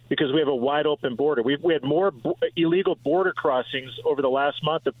 because we have a wide-open border. We had more illegal border crossings over the last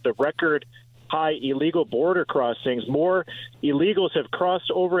month, the record high illegal border crossings. More illegals have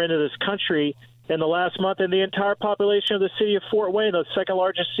crossed over into this country in the last month than the entire population of the city of Fort Wayne, the second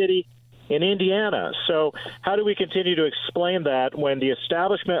largest city in Indiana. So how do we continue to explain that when the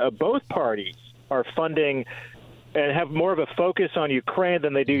establishment of both parties are funding and have more of a focus on Ukraine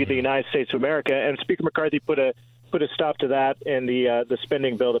than they do the United States of America? And Speaker McCarthy put a stop to that in the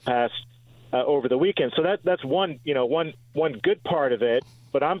spending bill that passed over the weekend. So that's one good part of it.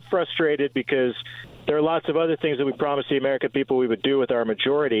 But I'm frustrated because there are lots of other things that we promised the American people we would do with our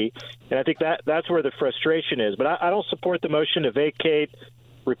majority, and I think that's where the frustration is. But I don't support the motion to vacate,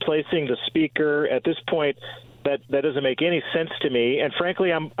 replacing the speaker at this point. That doesn't make any sense to me. And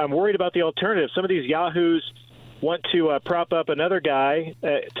frankly, I'm worried about the alternative. Some of these yahoos want to prop up another guy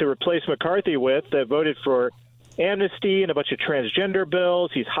to replace McCarthy with that voted for amnesty and a bunch of transgender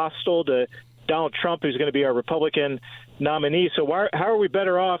bills. He's hostile to Donald Trump, who's going to be our Republican nominee. So how are we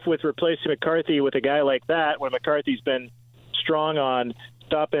better off with replacing McCarthy with a guy like that when McCarthy's been strong on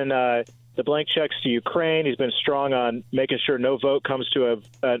stopping the blank checks to Ukraine? He's been strong on making sure no bill comes to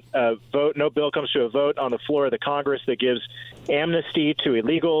a vote on the floor of the Congress that gives amnesty to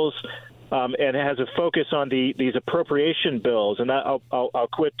illegals, and has a focus on these appropriation bills. And I'll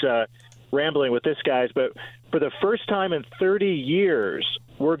quit rambling with this, guys, but for the first time in 30 years,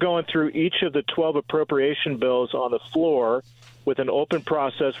 we're going through each of the 12 appropriation bills on the floor with an open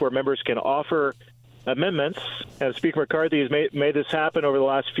process where members can offer amendments. And Speaker McCarthy has made this happen over the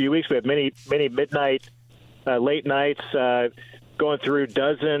last few weeks. We have many midnight, late nights, going through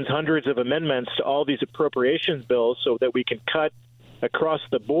dozens, hundreds of amendments to all these appropriations bills so that we can cut across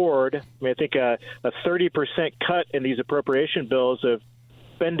the board. I mean, I think a 30% cut in these appropriation bills of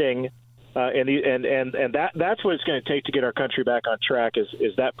spending, and that's what it's going to take to get our country back on track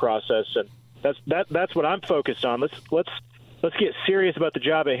is that process, and that's what I'm focused on. Let's get serious about the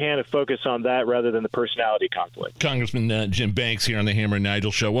job at hand and focus on that rather than the personality conflict. Congressman Jim Banks here on the Hammer and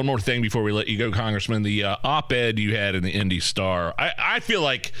Nigel Show. One more thing before we let you go, Congressman. The op-ed you had in the Indy Star. I feel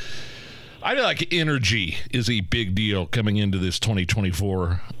like energy is a big deal coming into this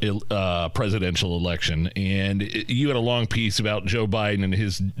 2024 presidential election. And you had a long piece about Joe Biden and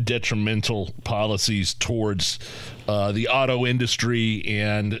his detrimental policies towards the auto industry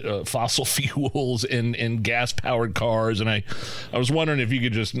and fossil fuels and gas-powered cars. And I was wondering if you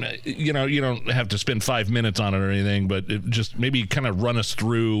could just, you don't have to spend 5 minutes on it or anything, but just maybe kind of run us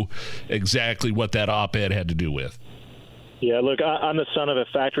through exactly what that op-ed had to do with. Yeah, look, I'm the son of a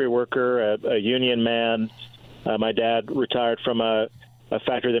factory worker, a union man. My dad retired from a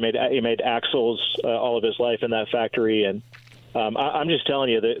factory that made axles all of his life in that factory, and I'm just telling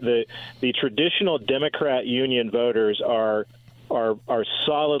you, the traditional Democrat union voters are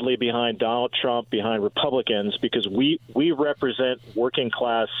solidly behind Donald Trump, behind Republicans, because we represent working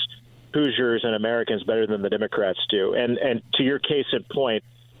class Hoosiers and Americans better than the Democrats do. And to your case in point,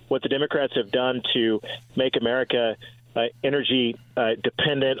 what the Democrats have done to make America energy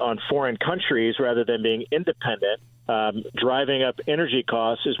dependent on foreign countries rather than being independent, driving up energy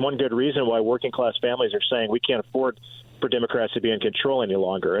costs is one good reason why working class families are saying we can't afford for Democrats to be in control any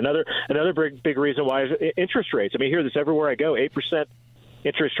longer. Another big reason why is interest rates. I mean, I hear this everywhere I go. 8%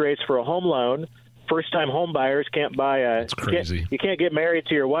 interest rates for a home loan. First-time home buyers can't buy That's crazy. You can't get married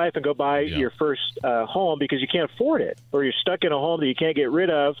to your wife and go buy your first home because you can't afford it, or you're stuck in a home that you can't get rid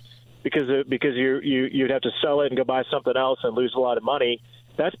of because you'd have to sell it and go buy something else and lose a lot of money.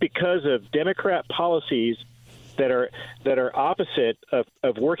 That's because of Democrat policies that are opposite of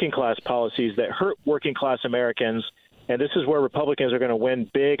working class policies that hurt working class Americans. And this is where Republicans are going to win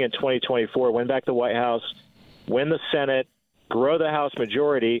big in 2024, win back the White House, win the Senate, grow the House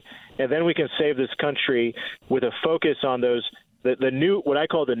majority, and then we can save this country with a focus on the new, what I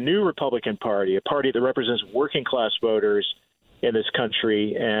call the new Republican Party, a party that represents working class voters in this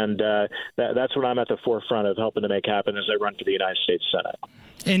country, and that's what I'm at the forefront of helping to make happen as I run for the United States Senate.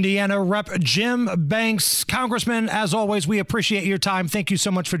 Indiana Rep. Jim Banks. Congressman, as always, we appreciate your time. Thank you so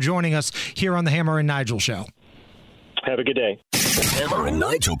much for joining us here on the Hammer and Nigel Show. Have a good day. Hammer and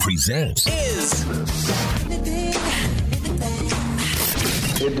Nigel presents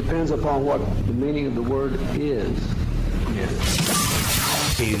It depends upon what the meaning of the word is.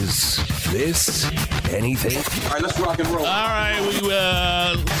 Is this anything? All right, let's rock and roll. All right,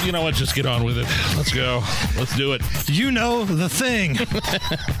 you know what? Just get on with it. Let's go. Let's do it. You know the thing.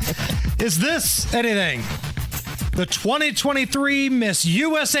 Is this anything? The 2023 Miss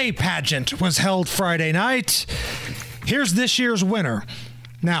USA pageant was held Friday night. Here's this year's winner.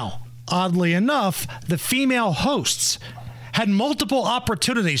 Now, oddly enough, the female hosts had multiple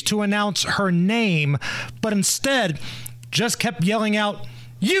opportunities to announce her name, but instead just kept yelling out,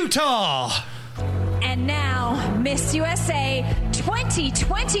 Utah! And now, Miss USA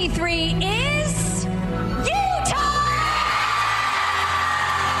 2023 is Utah!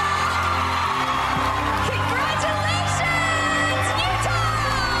 Congratulations, Utah!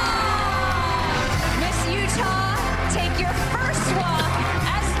 Miss Utah, take your first walk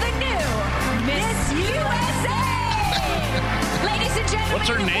as the new Miss USA! Ladies and gentlemen, what's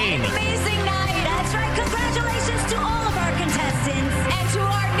her name? Amazing night. That's right. Congratulations to all of our contestants and to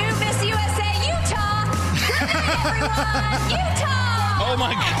our new Miss USA, Utah. Good night, everyone. Utah. Oh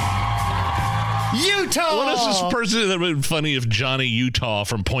my God. Utah! What is this person that would be funny if Johnny Utah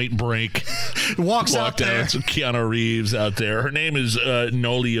from Point Break walked out there? It's Keanu Reeves out there. Her name is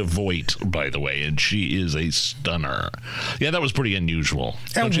Nolia Voigt, by the way, and she is a stunner. Yeah, that was pretty unusual.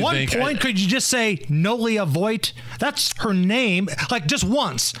 At one point, could you just say Nolia Voigt? That's her name, like just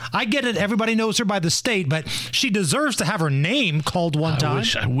once. I get it. Everybody knows her by the state, but she deserves to have her name called one time.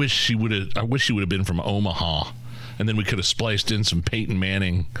 I wish she would have been from Omaha. And then we could have spliced in some Peyton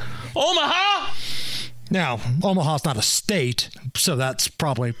Manning. Omaha! Now, Omaha's not a state, so that's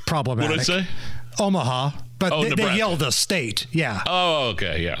probably problematic. What did I say? Omaha, but they yelled a state, yeah. Oh,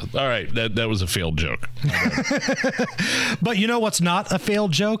 okay, yeah. All right, that was a failed joke. But you know what's not a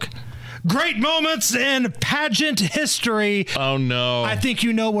failed joke? Great moments in pageant history. Oh, no. I think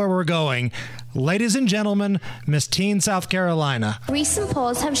you know where we're going. Ladies and gentlemen, Miss Teen South Carolina. Recent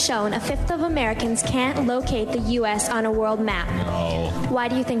polls have shown a fifth of Americans can't locate the U.S. on a world map. No. Why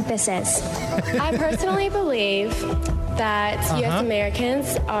do you think this is? I personally believe that U.S.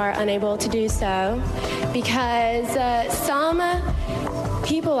 Americans are unable to do so because some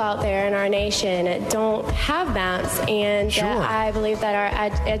people out there in our nation don't have maps, and I believe that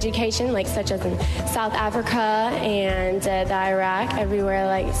our education, like such as in South Africa and the Iraq, everywhere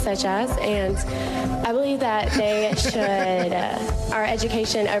like such as, and I believe that they should, our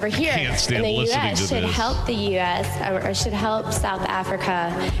education over here in the U.S. should help the U.S. or should help South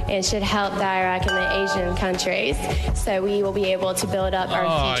Africa and should help the Iraq and the Asian countries, so we will be able to build up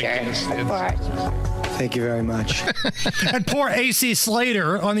our future for our children. Thank you very much. And poor AC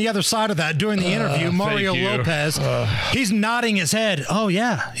Slater on the other side of that doing the interview, Mario Lopez, he's nodding his head. Oh,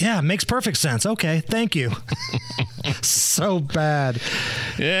 yeah, makes perfect sense. Okay, thank you. So bad.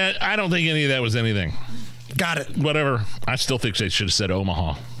 Yeah, I don't think any of that was anything. Got it. Whatever. I still think they should have said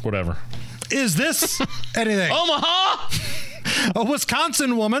Omaha. Whatever. Is this anything? Omaha! A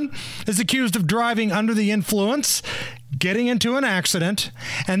Wisconsin woman is accused of driving under the influence, getting into an accident,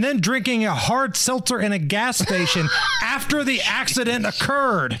 and then drinking a hard seltzer in a gas station after the accident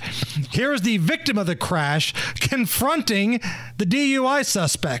occurred. Here's the victim of the crash confronting the DUI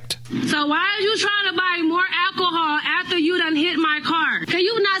suspect. So why are you trying to buy more alcohol after you done hit my car? Can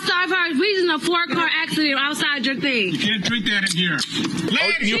you not solve her reason a 4-car accident outside your thing? You can't drink that in here.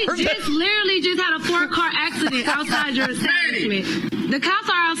 She literally just had a 4-car accident outside your establishment. The cops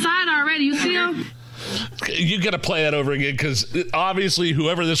are outside already. You see them? You got to play that over again, because obviously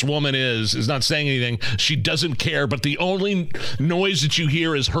whoever this woman is not saying anything. She doesn't care, but the only noise that you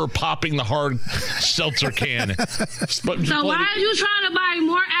hear is her popping the hard seltzer can. So why are you trying to buy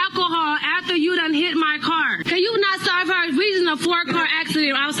more alcohol after you done hit my car? Can you not solve her reason a 4-car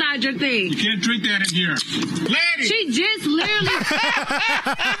accident outside your thing? You can't drink that in here. Lady! She just literally...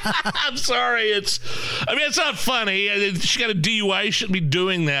 I'm sorry. It's not funny. She got a DUI. She shouldn't be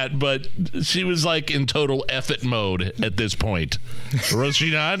doing that, but she was like in total F-it mode at this point. Was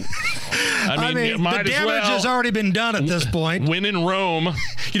she not? I mean the damage has already been done at this point. When in Rome.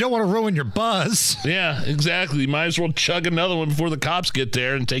 You don't want to ruin your buzz. Yeah, exactly. Might as well chug another one before the cops get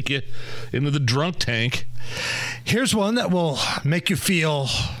there and take you into the drunk tank. Here's one that will make you feel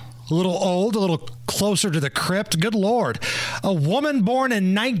a little old, a little closer to the crypt. Good Lord. A woman born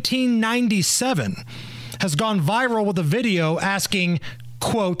in 1997 has gone viral with a video asking,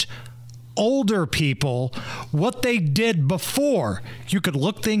 quote, older people what they did before you could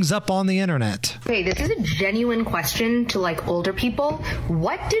look things up on the internet. Okay, this is a genuine question to like older people.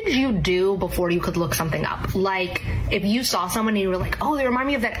 What did you do before you could look something up? Like if you saw someone and you were like, oh, they remind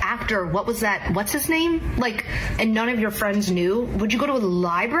me of that actor. What was that? What's his name? Like, and none of your friends knew. Would you go to a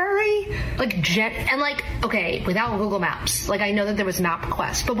library? Okay, without Google Maps. Like I know that there was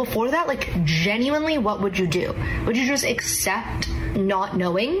MapQuest, but before that, like genuinely, what would you do? Would you just accept not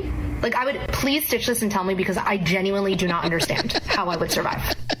knowing? Like, I would please stitch this and tell me, because I genuinely do not understand how I would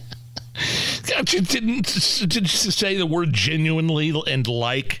survive. God, you didn't say the word genuinely and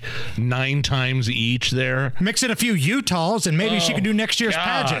like 9 times each there? Mix in a few Utahs and maybe she can do next year's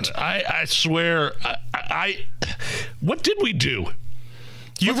pageant. I swear, what did we do?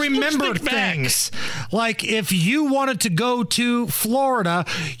 You remembered things. Like if you wanted to go to Florida,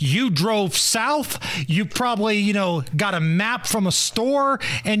 you drove south. You probably, got a map from a store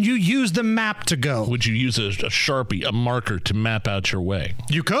and you used the map to go. Would you use a Sharpie, a marker to map out your way?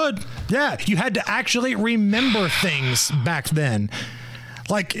 You could. Yeah. You had to actually remember things back then.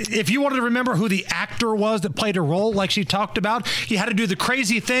 Like, if you wanted to remember who the actor was that played a role, like she talked about, you had to do the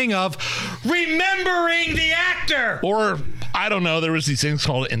crazy thing of remembering the actor. Or, I don't know, there was these things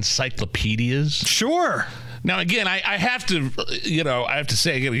called encyclopedias. Sure. Now, again, I have to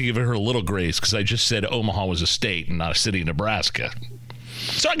say, I got to give her a little grace, because I just said Omaha was a state and not a city in Nebraska.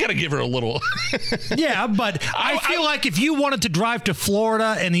 So I got to give her a little. Yeah, but I feel like if you wanted to drive to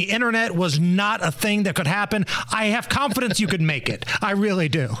Florida and the internet was not a thing that could happen, I have confidence you could make it. I really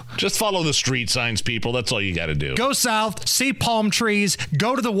do. Just follow the street signs, people. That's all you got to do. Go south, see palm trees,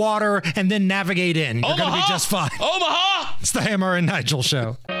 go to the water, and then navigate in. You're going to be just fine. Omaha! It's the Hammer and Nigel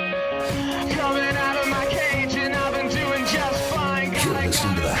Show. Coming out of my cage and I've been doing just fine. You're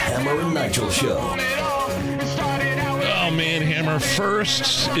listening to the Hammer and Nigel Show. Oh, man, Hammer.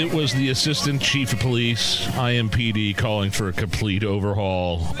 First, it was the Assistant Chief of Police, IMPD, calling for a complete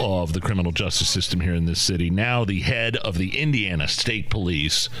overhaul of the criminal justice system here in this city. Now the head of the Indiana State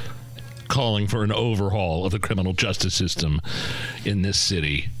Police calling for an overhaul of the criminal justice system in this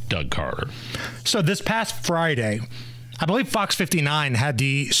city, Doug Carter. So this past Friday, I believe Fox 59 had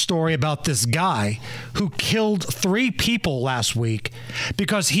the story about this guy who killed 3 people last week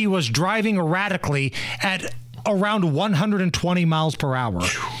because he was driving erratically at around 120 miles per hour.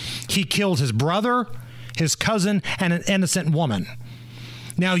 He killed his brother, his cousin, and an innocent woman.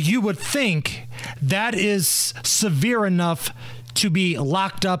 Now, you would think that is severe enough to be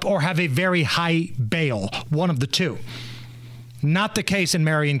locked up or have a very high bail, one of the two. Not the case in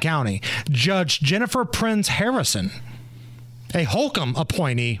Marion County. Judge Jennifer Prinz Harrison, a Holcomb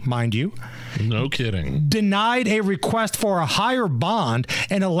appointee, mind you. No kidding. Denied a request for a higher bond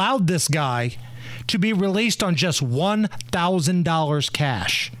and allowed this guy to be released on just $1,000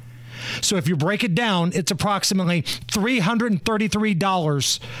 cash. So if you break it down, it's approximately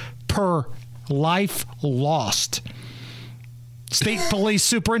 $333 per life lost. State Police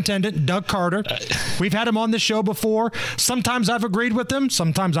Superintendent Doug Carter. We've had him on the show before. Sometimes I've agreed with him.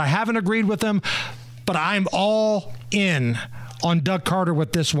 Sometimes I haven't agreed with him. But I'm all in on Doug Carter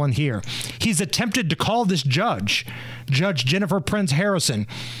with this one here. He's attempted to call this judge. Judge Jennifer Prinz Harrison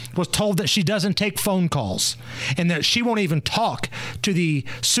was told that she doesn't take phone calls and that she won't even talk to the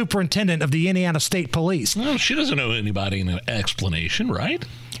superintendent of the Indiana State Police. Well, she doesn't owe anybody an explanation, right?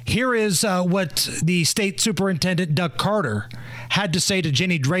 Here is what the state superintendent, Doug Carter, had to say to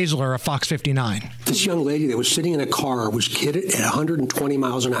Jenny Drazler of Fox 59. This young lady that was sitting in a car was hit at 120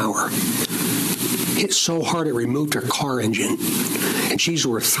 miles an hour. Hit so hard it removed her car engine. And she's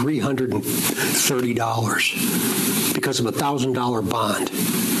worth $330 because of a $1,000 bond.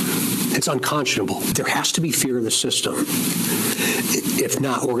 It's unconscionable. There has to be fear of the system. If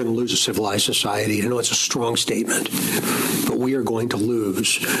not, we're going to lose a civilized society. I know it's a strong statement, but we are going to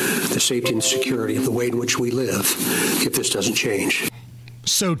lose the safety and security of the way in which we live if this doesn't change.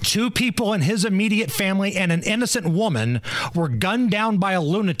 So 2 people in his immediate family and an innocent woman were gunned down by a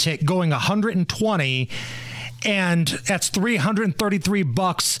lunatic going 120, and that's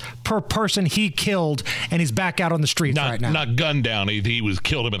 $333 per person he killed, and he's back out on the streets right now. Not gunned down. He was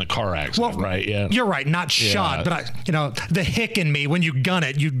killed him in a car accident, right? Yeah. You're right, not shot, but the hick in me, when you gun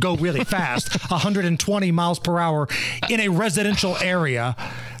it, you go really fast, 120 miles per hour in a residential area.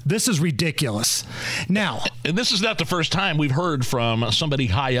 This is ridiculous. Now, and this is not the first time we've heard from somebody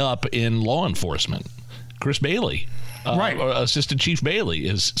high up in law enforcement. Chris Bailey, right? Assistant Chief Bailey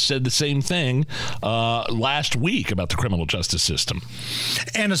has said the same thing last week about the criminal justice system.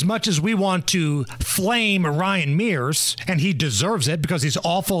 And as much as we want to flame Ryan Mears, and he deserves it because he's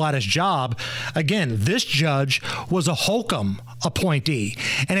awful at his job, again, this judge was a Holcomb appointee.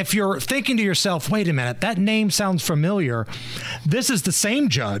 And if you're thinking to yourself, wait a minute, that name sounds familiar, this is the same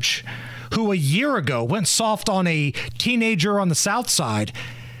judge who a year ago went soft on a teenager on the South Side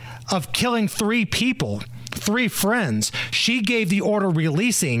of killing 3 people, 3 friends. She gave the order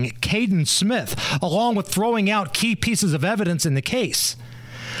releasing Caden Smith, along with throwing out key pieces of evidence in the case.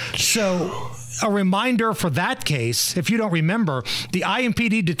 So a reminder for that case, if you don't remember, the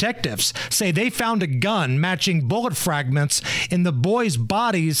IMPD detectives say they found a gun matching bullet fragments in the boys'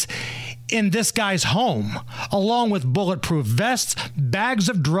 bodies in this guy's home, along with bulletproof vests, bags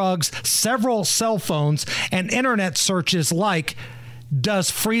of drugs, several cell phones, and internet searches like,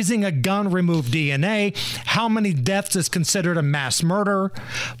 does freezing a gun remove DNA? How many deaths is considered a mass murder?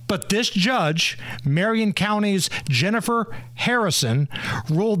 But this judge, Marion County's Jennifer Harrison,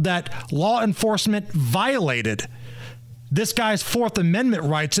 ruled that law enforcement violated this guy's Fourth Amendment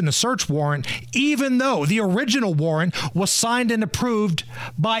rights in the search warrant, even though the original warrant was signed and approved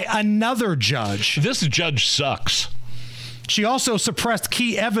by another judge. This judge sucks. She also suppressed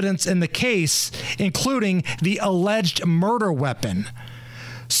key evidence in the case, including the alleged murder weapon.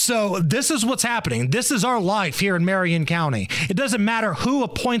 So this is what's happening. This is our life here in Marion County. It doesn't matter who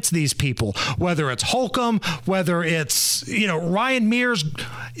appoints these people, whether it's Holcomb, whether it's, Ryan Mears,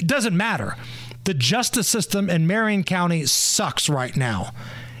 it doesn't matter. The justice system in Marion County sucks right now.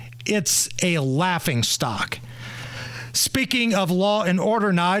 It's a laughing stock. Speaking of law and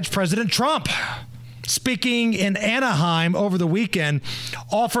order, Nige, President Trump, speaking in Anaheim over the weekend,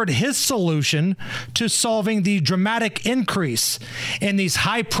 offered his solution to solving the dramatic increase in these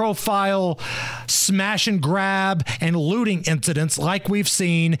high-profile smash and grab and looting incidents like we've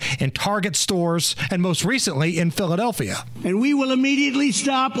seen in Target stores and most recently in Philadelphia. And we will immediately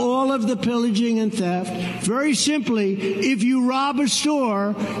stop all of the pillaging and theft. Very simply, if you rob a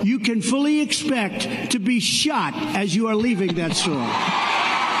store, you can fully expect to be shot as you are leaving that store.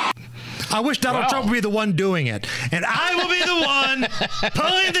 I wish Donald Trump would be the one doing it. And I will be the one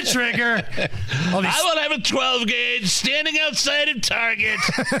pulling the trigger. I will have a 12 gauge standing outside of Target,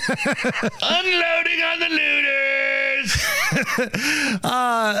 unloading on the looters.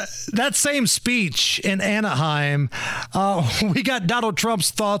 That same speech in Anaheim, we got Donald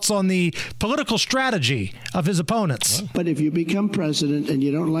Trump's thoughts on the political strategy of his opponents. But if you become president and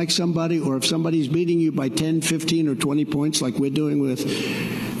you don't like somebody, or if somebody's beating you by 10, 15, or 20 points like we're doing with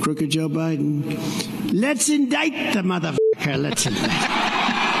crooked Joe Biden, let's indict the motherfucker. Let's indict.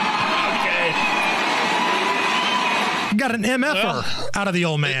 Got an MFer out of the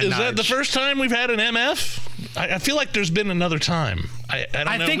old man. Is that the first time we've had an MF? I feel like there's been another time. I don't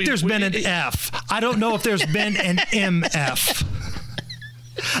know. I think there's been an F. I don't know if there's been an MF.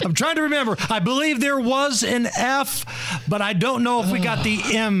 I'm trying to remember. I believe there was an F, but I don't know if we got the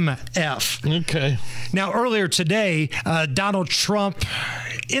MF. Okay. Now, earlier today, Donald Trump,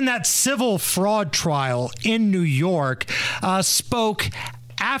 in that civil fraud trial in New York, spoke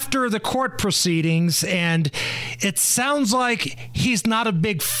after the court proceedings, and it sounds like he's not a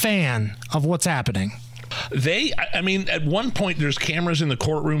big fan of what's happening. At one point, there's cameras in the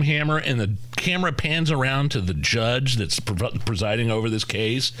courtroom, Hammer, and the camera pans around to the judge that's presiding over this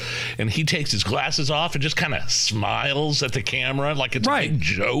case, and he takes his glasses off and just kind of smiles at the camera like it's a big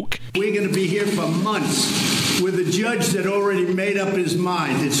joke. We're going to be here for months with a judge that already made up his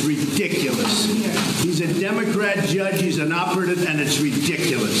mind. It's ridiculous. He's a Democrat judge, he's an operative, and it's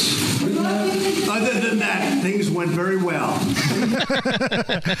ridiculous. Other than that, things went very well.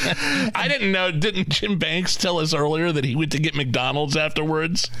 I didn't know. Didn't Jim Banks tell us earlier that he went to get McDonald's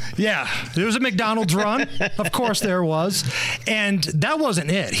afterwards? Yeah, there was a McDonald's run. Of course there was. And that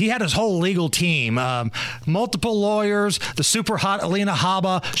wasn't it. He had his whole legal team, multiple lawyers, the super hot Alina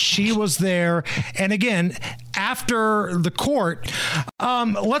Habba. She was there. And again, after the court,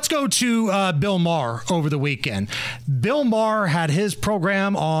 let's go to Bill Maher over the weekend. Bill Maher had his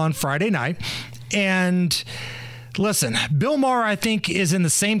program on Friday night. And listen, Bill Maher, I think, is in the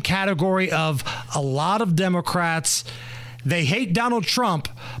same category of a lot of Democrats. They hate Donald Trump,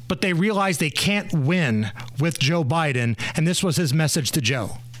 but they realize they can't win with Joe Biden. And this was his message to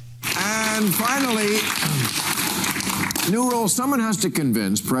Joe. And finally, new rule, someone has to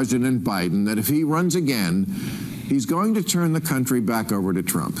convince President Biden that if he runs again, he's going to turn the country back over to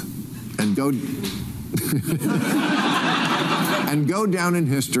Trump and go and go down in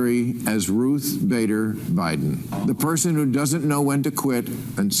history as Ruth Bader Biden, the person who doesn't know when to quit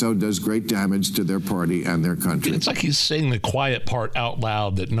and so does great damage to their party and their country. It's like he's saying the quiet part out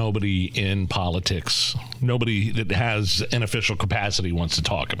loud that nobody in politics, nobody that has an official capacity wants to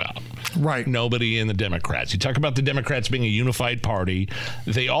talk about. Right. Nobody in the Democrats. You talk about the Democrats being a unified party.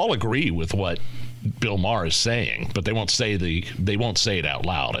 They all agree with what Bill Maher is saying, but they won't say it out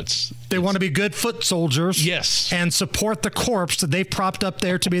loud. They want to be good foot soldiers, yes, and support the corpse that they propped up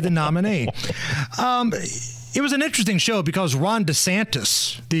there to be the nominee. It was an interesting show because Ron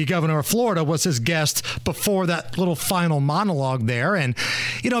DeSantis, the governor of Florida, was his guest before that little final monologue there, and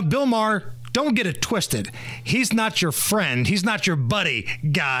Bill Maher. Don't get it twisted. He's not your friend. He's not your buddy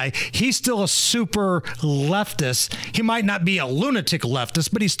guy. He's still a super leftist. He might not be a lunatic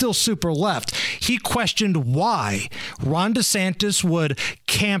leftist, but he's still super left. He questioned why Ron DeSantis would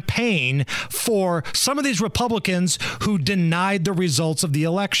campaign for some of these Republicans who denied the results of the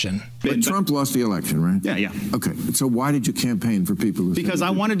election. But Trump lost the election, right? Yeah. Okay. So why did you campaign for people who... Because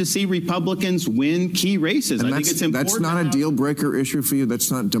I wanted to see Republicans win key races. And I think it's important. That's not a deal breaker issue for you?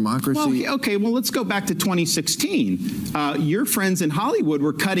 That's not democracy? Well, let's go back to 2016. Your friends in Hollywood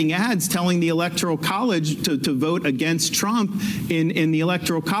were cutting ads telling the Electoral College to vote against Trump in the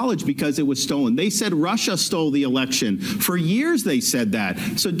Electoral College because it was stolen. They said Russia stole the election. For years they said that.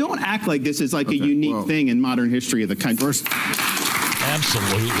 So don't act like this is like a unique thing in modern history of the country.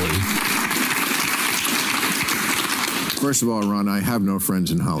 Absolutely. First of all, Ron, I have no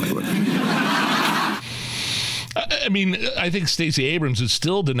friends in Hollywood. I mean, I think Stacey Abrams is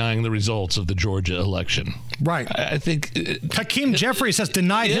still denying the results of the Georgia election. Right. I think Hakeem Jeffries has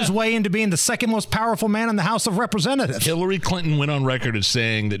denied his way into being the second most powerful man in the House of Representatives. Hillary Clinton went on record as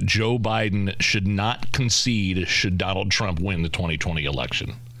saying that Joe Biden should not concede should Donald Trump win the 2020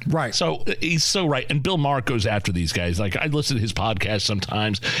 election. Right. So he's so right. And Bill Maher goes after these guys. Like, I listen to his podcast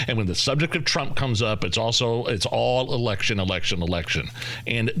sometimes, and when the subject of Trump comes up, it's all election.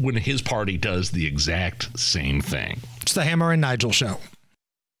 And when his party does the exact same thing. It's the Hammer and Nigel Show.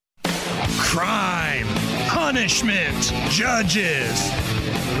 Crime, punishment, judges,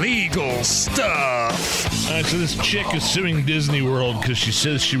 legal stuff. All right, so this chick is suing Disney World because she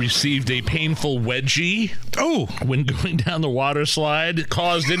says she received a painful wedgie when going down the water slide,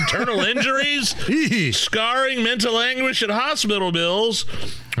 caused internal injuries, scarring, mental anguish, and hospital bills.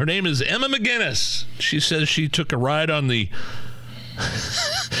 Her name is Emma McGinnis. She says she took a ride on the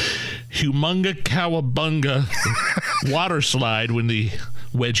Humunga Cowabunga water slide when the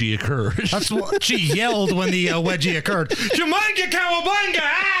wedgie occurred. That's what she yelled when the wedgie occurred. Humunga Cowabunga!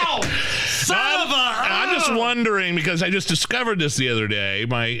 Ow! I'm just wondering, because I just discovered this the other day.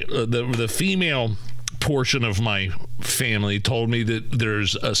 The female portion of my family told me that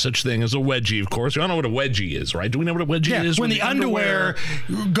there's a such thing as a wedgie, of course. We don't know what a wedgie is, right? Do we know what a wedgie is? When the underwear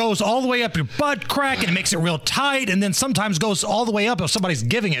goes all the way up your butt crack and makes it real tight, and then sometimes goes all the way up if somebody's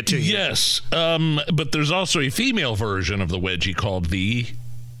giving it to you. Yes, but there's also a female version of the wedgie called the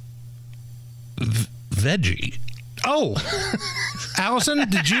veggie. Oh, Allison,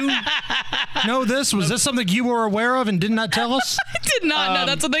 did you know this? Was this something you were aware of and did not tell us? I did not know.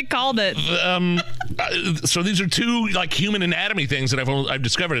 That's what they called it. So these are two like human anatomy things that I've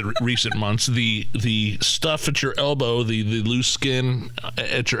discovered in recent months. The stuff at your elbow, the loose skin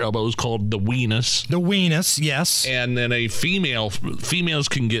at your elbow is called the weenus. The weenus, yes. And then females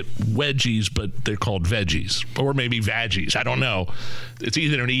can get wedgies, but they're called veggies or maybe vaggies. I don't know. It's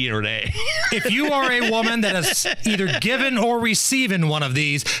either an E or an A. If you are a woman that has either given or receiving one of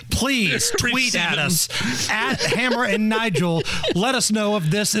these, please tweet at us at Hammer and Nigel. Let us know if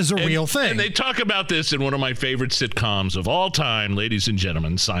this is a real thing. And they talk about this in one of my favorite sitcoms of all time, ladies and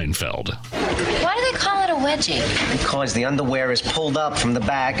gentlemen, Seinfeld. Why do they call it a wedgie? Because the underwear is pulled up from the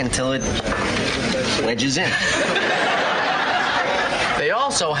back until it wedges in. They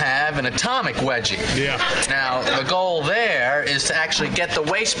also have an atomic wedgie. Yeah. Now, the goal there is to actually get the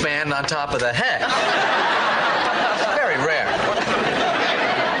waistband on top of the head. Very rare.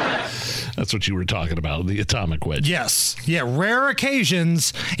 That's what you were talking about, the atomic wedgie. Yes. Yeah, rare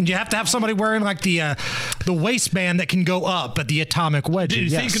occasions, and you have to have somebody wearing like the waistband that can go up, but the atomic wedgie. Do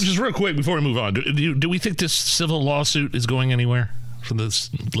you think, just real quick before we move on, do we think this civil lawsuit is going anywhere? For this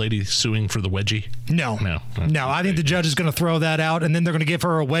lady suing for the wedgie? No. I think the judge is going to throw that out, and then they're going to give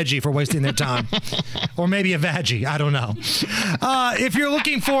her a wedgie for wasting their time. Or maybe a vaggie. I don't know. If you're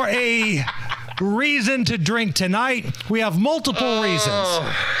looking for a reason to drink tonight, we have multiple reasons.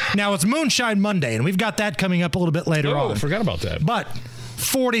 Now, it's Moonshine Monday, and we've got that coming up a little bit later on. I forgot about that. But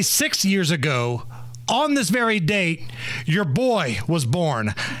 46 years ago, on this very date, your boy was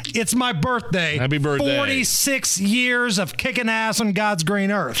born. It's my birthday. Happy birthday. 46 years of kicking ass on God's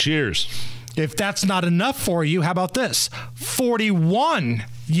green earth. Cheers. If that's not enough for you, how about this? 41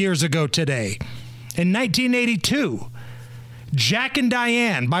 years ago today, in 1982, Jack and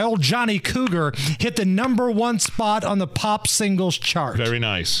Diane by old Johnny Cougar hit the #1 spot on the pop singles chart. Very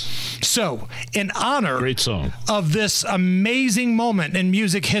nice. So, in honor Great song. of this amazing moment in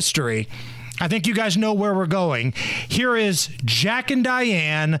music history, I think you guys know where we're going. Here is Jack and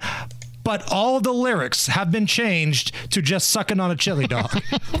Diane, but all the lyrics have been changed to just sucking on a chili dog.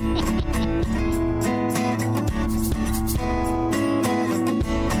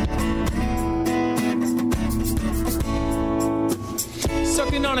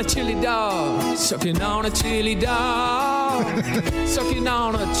 Sucking on a chili dog, sucking on a chili dog, sucking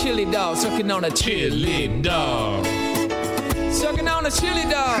on a chili dog, sucking on a chili dog. Sucking on a chili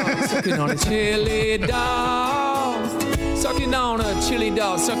dog, sucking on a chili dog, sucking on a chili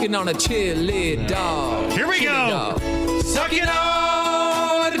dog, sucking on a chili dog. Here we go. Sucking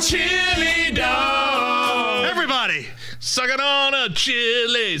on a chili dog. Everybody. Sucking on a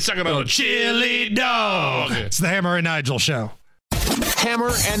chili, sucking on a chili dog. It's the Hammer and Nigel show.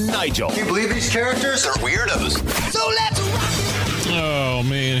 Hammer and Nigel. Can you believe these characters are weirdos? So let's rock! Oh,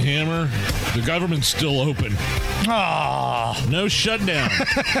 man, Hammer. The government's still open. Oh, no shutdown.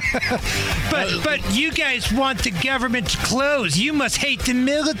 but you guys want the government to close. You must hate the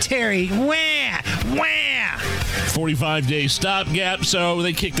military. Wah, wah. 45-day stopgap, so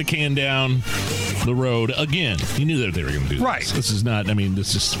they kicked the can down the road again. You knew that they were going to do this. Right. This is not, we're going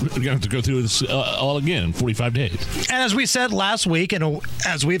to have to go through this all again in 45 days. And as we said last week, and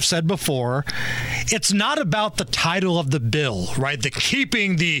as we've said before, it's not about the title of the bill, right? The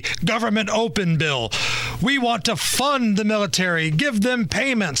keeping the government open bill. We want to fund the military, give them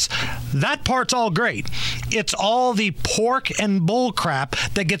payments. That part's all great. It's all the pork and bull crap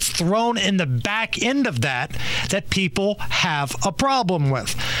that gets thrown in the back end of that people have a problem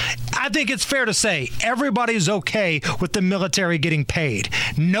with. I think it's fair to say everybody's okay with the military getting paid.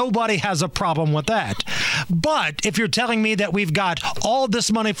 Nobody has a problem with that. But if you're telling me that we've got all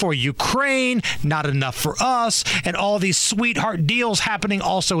this money for Ukraine, not enough for us, and all these sweetheart deals happening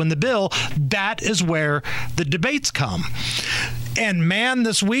also in the bill, that is where the debates come. And man,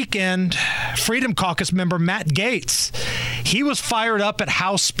 this weekend, Freedom Caucus member Matt Gaetz, he was fired up at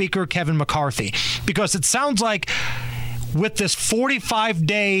House Speaker Kevin McCarthy because it sounds like with this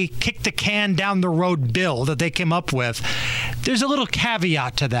 45-day kick the can down the road bill that they came up with, there's a little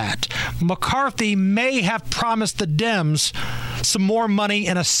caveat to that. McCarthy may have promised the Dems some more money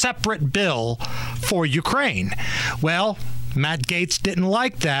in a separate bill for Ukraine. Well, Matt Gaetz didn't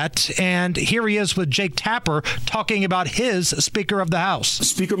like that, and here he is with Jake Tapper talking about his Speaker of the House.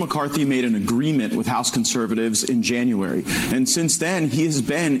 Speaker McCarthy made an agreement with House conservatives in January, and since then he has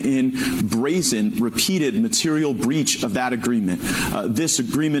been in brazen, repeated material breach of that agreement. This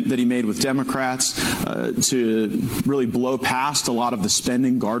agreement that he made with Democrats to really blow past a lot of the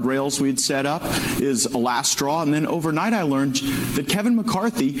spending guardrails we'd set up is a last straw. And then overnight I learned that Kevin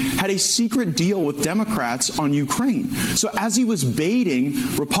McCarthy had a secret deal with Democrats on Ukraine. So as he was baiting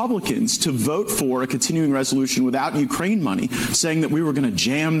Republicans to vote for a continuing resolution without Ukraine money, saying that we were going to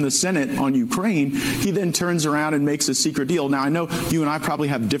jam the Senate on Ukraine, he then turns around and makes a secret deal. Now, I know you and I probably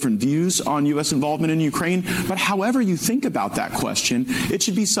have different views on U.S. involvement in Ukraine, but however you think about that question, it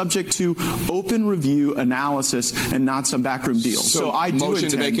should be subject to open review, analysis, and not some backroom deal. So I do motion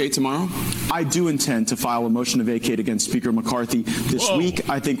to vacate tomorrow? I do intend to file a motion to vacate against Speaker McCarthy this week.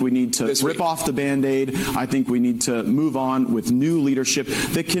 I think we need to rip off the Band-Aid. I think we need to move on with new leadership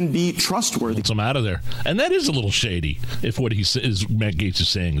that can be trustworthy. I'm out of there. And that is a little shady if what he says, Matt Gaetz is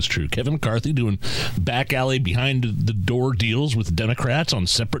saying is true. Kevin McCarthy doing back alley behind the door deals with Democrats on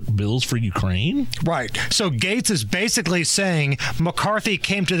separate bills for Ukraine? Right. So Gaetz is basically saying McCarthy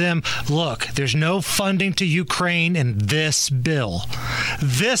came to them, look, there's no funding to Ukraine in this bill.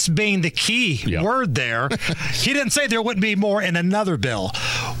 This being the key word there. He didn't say there wouldn't be more in another bill.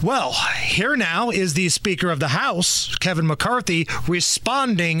 Well, here now is the Speaker of the House, Kevin McCarthy,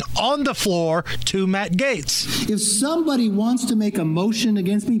 responding on the floor to Matt Gaetz. If somebody wants to make a motion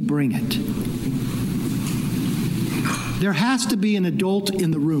against me, bring it. There has to be an adult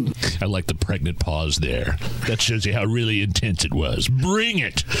in the room. I like the pregnant pause there. That shows you how really intense it was. Bring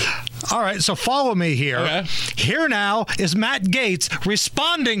it. All right, so follow me here. Okay. Here now is Matt Gaetz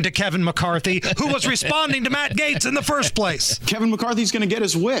responding to Kevin McCarthy, who was responding to Matt Gaetz in the first place. Kevin McCarthy's going to get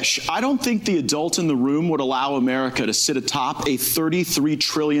his wish. I don't think the adult in the room would allow America to sit atop a $33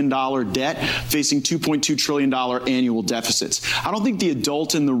 trillion debt facing $2.2 trillion annual deficits. I don't think the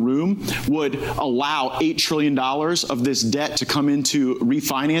adult in the room would allow $8 trillion of this debt to come into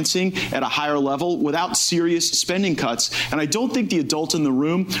refinancing at a higher level without serious spending cuts. And I don't think the adult in the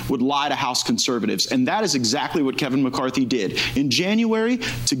room would lie to House conservatives. And that is exactly what Kevin McCarthy did. In January,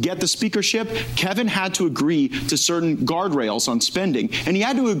 to get the speakership, Kevin had to agree to certain guardrails on spending. And he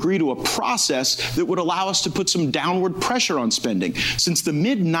had to agree to a process that would allow us to put some downward pressure on spending. Since the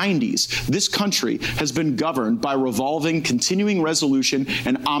mid-90s, this country has been governed by revolving continuing resolution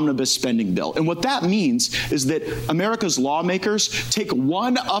and omnibus spending bill. And what that means is that America's lawmakers take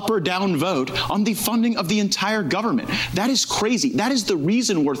one up or down vote on the funding of the entire government. That is crazy. That is the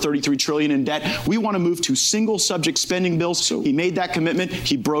reason we're $33 trillion in debt. We want to move to single subject spending bills. So he made that commitment.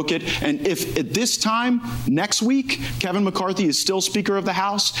 He broke it. And if at this time next week Kevin McCarthy is still Speaker of the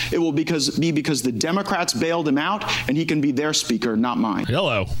House, it will be because the Democrats bailed him out, and he can be their speaker, not mine.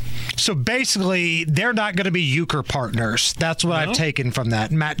 Hello. So basically, they're not going to be euchre partners. That's what I've taken from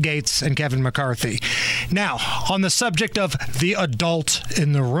that. Matt Gaetz and Kevin McCarthy. Now, on the subject of the adult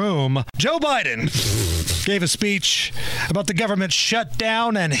in the room, Joe Biden gave a speech about the government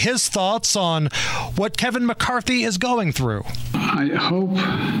shutdown and his thoughts on what Kevin McCarthy is going through. I hope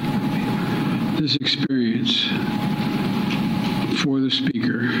this experience for the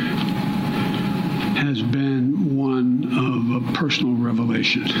Speaker has been one of a personal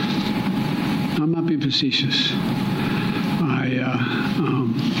revelation. I'm not being facetious.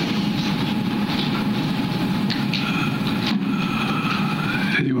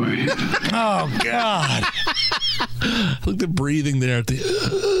 Anyway. Oh, God. Look at the breathing there at the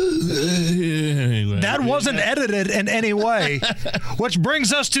anyway. That wasn't edited in any way. Which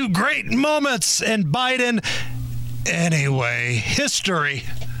brings us to great moments in Biden history.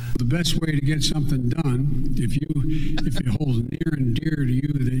 The best way to get something done, if it holds near and dear to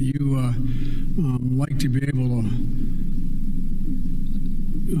you that you like to be able to.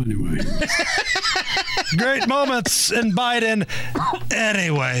 Anyway. Great moments in Biden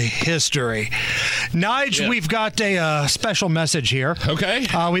history. Nigel, we've got a special message here. Okay.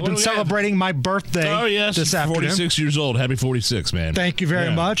 We've been celebrating my birthday this afternoon. 46 years old. Happy 46, man. Thank you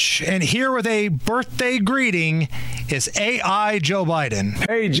very much. And here with a birthday greeting is AI Joe Biden.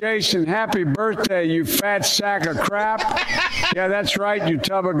 Hey, Jason, happy birthday, you fat sack of crap. Yeah, that's right, you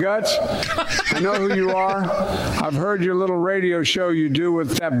tub of guts. I know who you are. I've heard your little radio show you do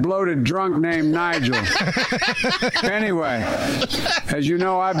with that bloated drunk drunk named Nigel. Anyway, as you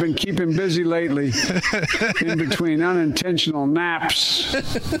know, I've been keeping busy lately in between unintentional naps,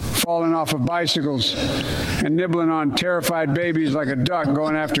 falling off of bicycles, and nibbling on terrified babies like a duck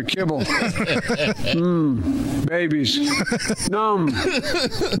going after kibble. Babies. Numb.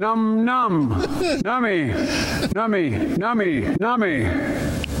 Numb, numb. Nummy. Nummy. Nummy. Nummy.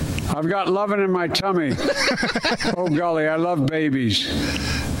 I've got loving in my tummy. Oh, golly, I love babies.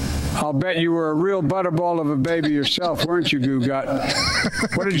 I'll bet you were a real butterball of a baby yourself, weren't you, Goo Gut?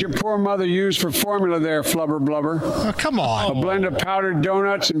 What did your poor mother use for formula there, Flubber Blubber? Oh, come on. A blend of powdered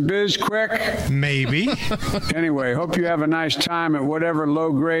donuts and Bizquick? Maybe. Anyway, hope you have a nice time at whatever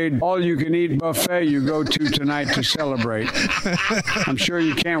low-grade, all-you-can-eat buffet you go to tonight to celebrate. I'm sure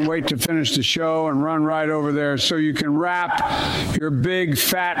you can't wait to finish the show and run right over there so you can wrap your big,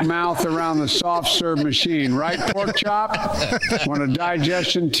 fat mouth around the soft-serve machine. Right, Pork Chop? Want a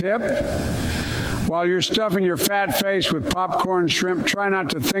digestion tip? While you're stuffing your fat face with popcorn shrimp, try not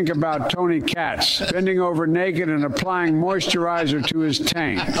to think about Tony Katz bending over naked and applying moisturizer to his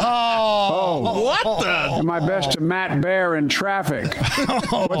taint. Oh, what the? And my best to Matt Bear in Traffic.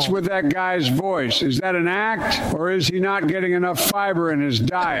 What's with that guy's voice? Is that an act, or is he not getting enough fiber in his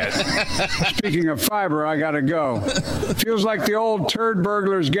diet? Speaking of fiber, I gotta go. Feels like the old turd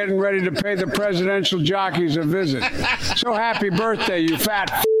burglar's getting ready to pay the presidential jockeys a visit. So happy birthday, you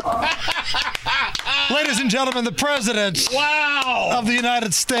fat Ladies and gentlemen, the President of the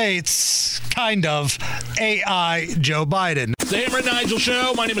United States, kind of, AI Joe Biden. The Hammer and Nigel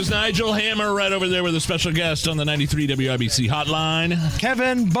Show. My name is Nigel Hammer, right over there with a special guest on the 93 WIBC hotline.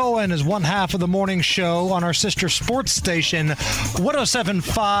 Kevin Bowen is one half of the morning show on our sister sports station,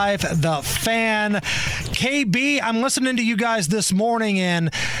 107.5 The Fan. KB, I'm listening to you guys this morning,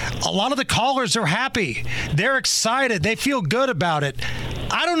 and a lot of the callers are happy. They're excited. They feel good about it.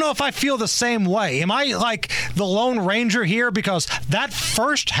 I don't know if I feel the same way. Am I like the Lone Ranger here? Because that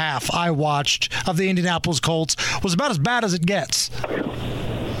first half I watched of the Indianapolis Colts was about as bad as it gets.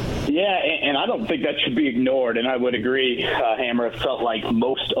 Yeah, and I don't think that should be ignored, and I would agree, Hammer. It felt like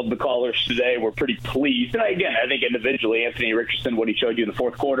most of the callers today were pretty pleased. And again, I think individually, Anthony Richardson, what he showed you in the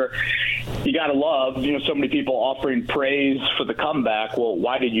fourth quarter, you got to love, so many people offering praise for the comeback. Well,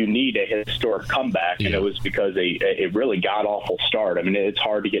 why did you need a historic comeback? And it was because a really god-awful start. I mean, it's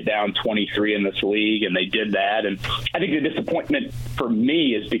hard to get down 23 in this league, and they did that. And I think the disappointment for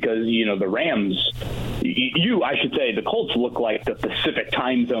me is because, the Rams, I should say, the Colts look like the Pacific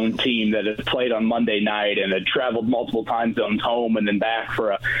time zone team that has played on Monday night and had traveled multiple time zones home and then back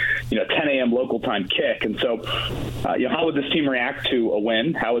for a 10 a.m. local time kick. And so, how would this team react to a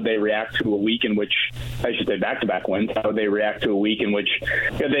win? How would they react to a week in which, I should say, back-to-back wins? How would they react to a week in which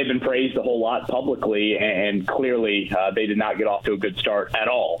they've been praised a whole lot publicly, and clearly they did not get off to a good start at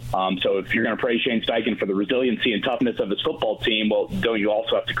all? So if you're going to praise Shane Steichen for the resiliency and toughness of his football team, well, don't you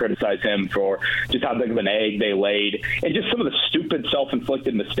also have to criticize him for just how big of an egg they laid and just some of the stupid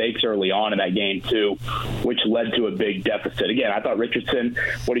self-inflicted mistakes early on in that game too, which led to a big deficit. Again, I thought Richardson,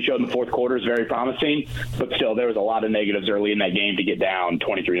 what he showed in the fourth quarter is very promising, but still there was a lot of negatives early in that game to get down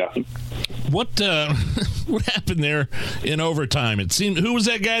 23-0. What happened there in overtime? It seemed, who was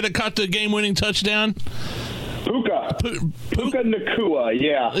that guy that caught the game-winning touchdown? Puka Nacua,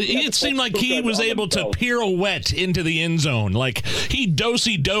 yeah. It seemed like he was able to pirouette into the end zone. Like, he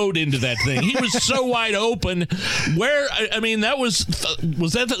do-si-doed into that thing. He was so wide open. That was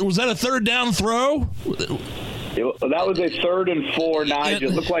that a third down throw? That was a 3rd and 4,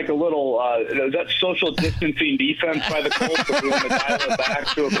 Nigel. It looked like a little that social distancing defense by the Colts that we want to dial it back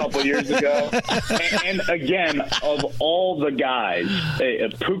to a couple years ago. And again, of all the guys,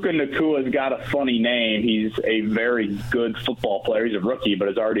 Puka Nacua's got a funny name. He's a very good football player. He's a rookie, but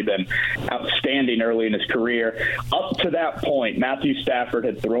has already been outstanding early in his career. Up to that point, Matthew Stafford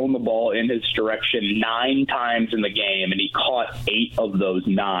had thrown the ball in his direction 9 times in the game, and he caught 8 of those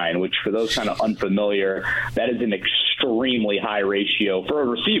 9, which for those kind of unfamiliar, that is an extremely high ratio for a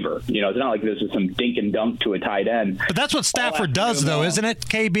receiver. It's not like this is some dink and dunk to a tight end. But that's what Stafford does, though, isn't it,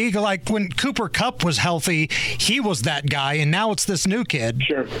 KB? Like when Cooper Kupp was healthy, he was that guy, and now it's this new kid.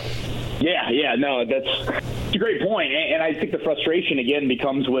 Sure. Yeah, no, that's a great point. And I think the frustration, again,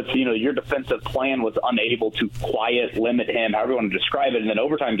 becomes with, your defensive plan was unable to limit him, however you want to describe it, and then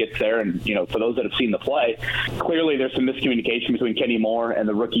overtime gets there, and, for those that have seen the play, clearly there's some miscommunication between Kenny Moore and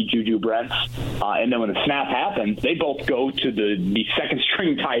the rookie Juju Brents, and then when the snap happens, they both go to the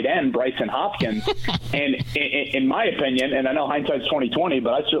second-string tight end, Bryson Hopkins, and in my opinion, and I know hindsight's 20/20,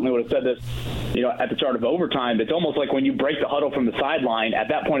 but I certainly would have said this, at the start of overtime, it's almost like when you break the huddle from the sideline, at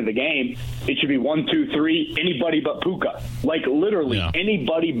that point of the game, it should be 1, 2, 3 anybody but Puka. Like, literally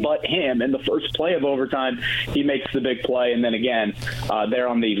anybody but him. In the first play of overtime, he makes the big play. And then again, there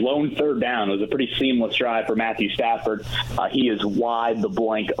on the lone third down, it was a pretty seamless drive for Matthew Stafford. He is wide, the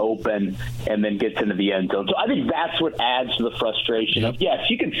blank open, and then gets into the end zone. So I think that's what adds to the frustration of, yes,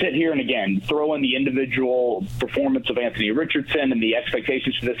 you can sit here and, again, throw in the individual performance of Anthony Richardson, and the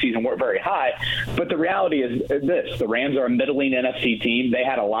expectations for this season weren't very high. But the reality is this. The Rams are a middling NFC team. They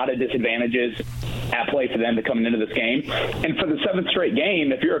had a lot of disadvantages at play for them to coming into this game. And for the 7th straight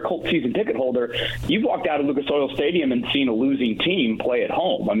game, if you're a Colts season ticket holder, you've walked out of Lucas Oil Stadium and seen a losing team play at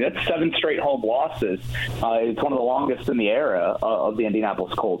home. I mean, that's 7 straight home losses. It's one of the longest in the era of the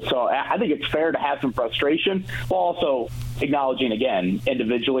Indianapolis Colts. So I think it's fair to have some frustration, while also acknowledging, again,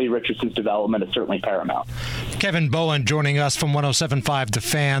 individually, Richardson's development is certainly paramount. Kevin Bowen joining us from 107.5 The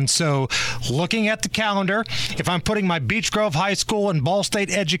Fan. So looking at the calendar, if I'm putting my Beech Grove High School and Ball State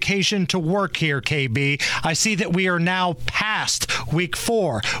education to work here, KB, I see that we are now past week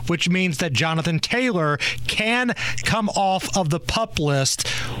 4, which means that Jonathan Taylor can come off of the PUP list.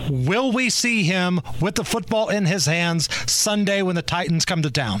 Will we see him with the football in his hands Sunday when the Titans come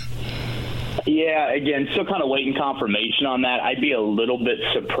to town? Yeah, again, still kind of waiting confirmation on that. I'd be a little bit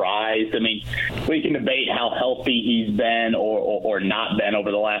surprised. I mean, we can debate how healthy he's been or not been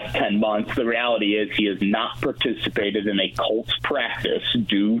over the last 10 months. The reality is he has not participated in a Colts practice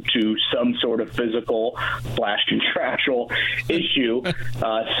due to some sort of physical/contractual issue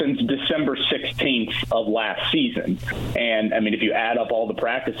since December 16th of last season. And, I mean, if you add up all the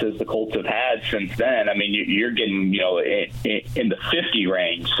practices the Colts have had since then, I mean, you're getting, in the 50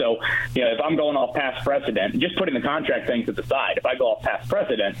 range. So, if I'm going off past precedent, just putting the contract things to the side, if I go off past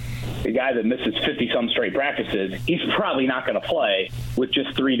precedent, the guy that misses 50-some straight practices, he's probably not going to play with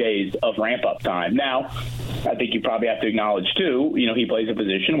just 3 days of ramp-up time. Now, I think you probably have to acknowledge, too, he plays a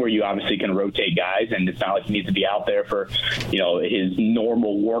position where you obviously can rotate guys, and it's not like he needs to be out there for, his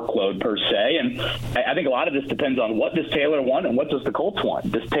normal workload per se. And I think a lot of this depends on what does Taylor want and what does the Colts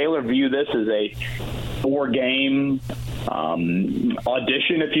want. Does Taylor view this as a 4-game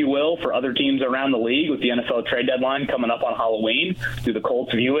audition, if you will, for other teams around the league with the NFL trade deadline coming up on Halloween? Do the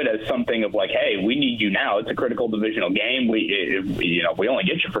Colts view it as something of like, hey, we need you now. It's a critical divisional game. We only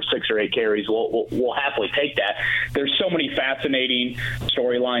get you for 6 or 8 carries. We'll happily take that. There's so many fascinating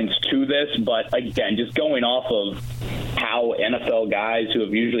storylines to this, but again, just going off of how NFL guys who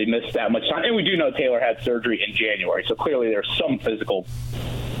have usually missed that much time, and we do know Taylor had surgery in January, so clearly there's some physical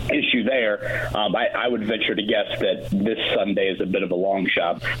issue there. I would venture to guess that this Sunday is a bit of a long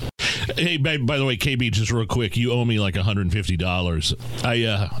shot. Hey, by the way, KB, just real quick, you owe me like $150.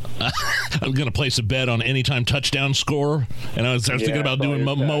 I'm going to place a bet on anytime touchdown score, and I was thinking about doing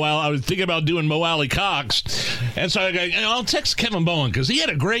Mo Alley Cox, and so I'll text Kevin Bowen because he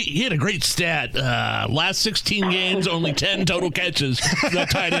had a great stat. Last 16 games, only 10 total catches. That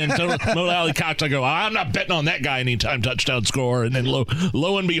tight end, Mo Alley Cox. I go, I'm not betting on that guy anytime touchdown score, and then lo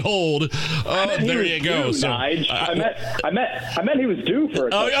and behold, there you go. Due, so I meant he was due for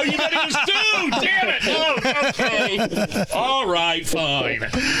a touchdown. Oh, you meant he was due? Damn it! Oh, okay. All right, fine.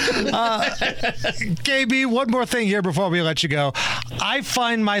 KB, one more thing here before we let you go. I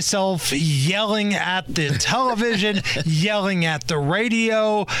find myself yelling at the television, yelling at the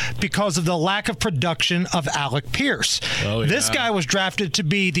radio because of the lack of production of Alec Pierce. Oh, yeah. This guy was drafted to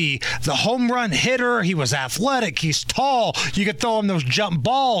be the home run hitter. He was athletic. He's tall. You could throw him those jump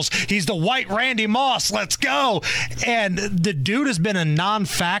balls. He's the white Randy Moss. Let's go. And the dude has been a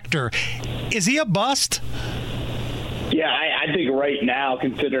non-factor. Is he a bust? Yeah, I think right now,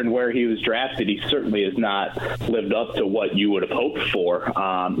 considering where he was drafted, he certainly has not lived up to what you would have hoped for.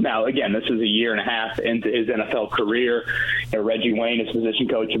 Now, again, this is a year and a half into his NFL career. Reggie Wayne, his position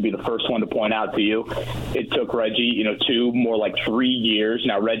coach, would be the first one to point out to you. It took Reggie, 2, more like 3 years.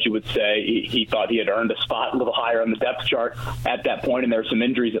 Now, Reggie would say he thought he had earned a spot a little higher on the depth chart at that point, and there were some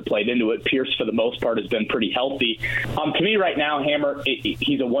injuries that played into it. Pierce, for the most part, has been pretty healthy. To me right now, Hammer,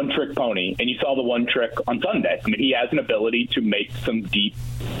 he's a one-trick pony, and you saw the one trick on Sunday. I mean, he has an ability to make some deep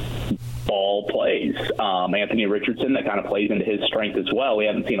ball plays. Anthony Richardson, that kind of plays into his strength as well. We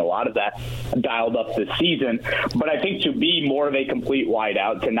haven't seen a lot of that dialed up this season. But I think to be more of a complete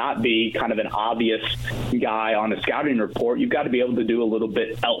wideout, to not be kind of an obvious guy on a scouting report, you've got to be able to do a little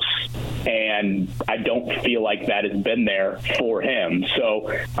bit else. And I don't feel like that has been there for him.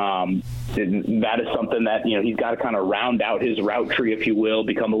 So that is something that, he's got to kind of round out his route tree, if you will,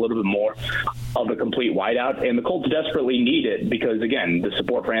 become a little bit more of a complete wideout, and the Colts desperately need it because, again, the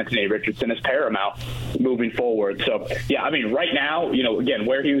support for Anthony Richardson is paramount moving forward. So, yeah, I mean, right now, again,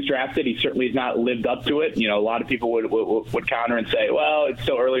 where he was drafted, he certainly has not lived up to it. A lot of people would counter and say, well, it's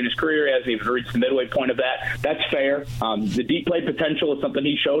still early in his career. He hasn't even reached the midway point of that. That's fair. The deep play potential is something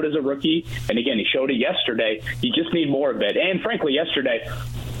he showed as a rookie. And, again, he showed it yesterday. You just need more of it. And, frankly, yesterday,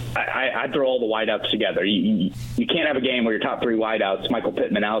 I throw all the wideouts together. You can't have a game where your top three wideouts, Michael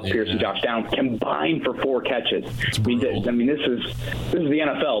Pittman, Alex Pierce, and Josh Downs, combined for 4 catches. I mean, this is the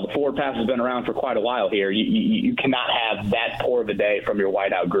NFL. The forward pass has been around for quite a while here. You cannot have that poor of a day from your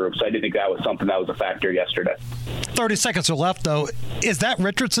wideout group. So I did think that was something that was a factor yesterday. 30 seconds are left, though. Is that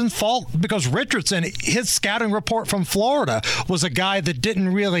Richardson's fault? Because Richardson, his scouting report from Florida was a guy that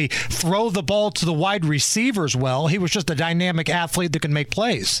didn't really throw the ball to the wide receivers well. He was just a dynamic athlete that can make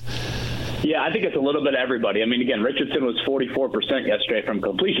plays. Yeah, I think it's a little bit of everybody. I mean, again, Richardson was 44% yesterday from a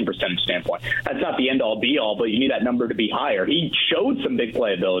completion percentage standpoint. That's not the end-all, be-all, but you need that number to be higher. He showed some big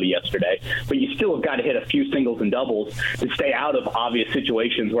playability yesterday, but you still have got to hit a few singles and doubles to stay out of obvious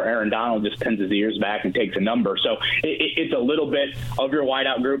situations where Aaron Donald just pins his ears back and takes a number. So it's a little bit of your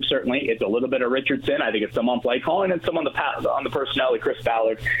wideout group, certainly. It's a little bit of Richardson. I think it's some on play calling and some on the personnel that Chris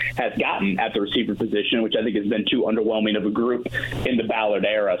Ballard has gotten at the receiver position, which I think has been too underwhelming of a group in the Ballard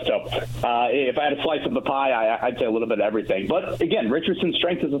era. So if I had a slice of the pie, I'd say a little bit of everything. But, again, Richardson's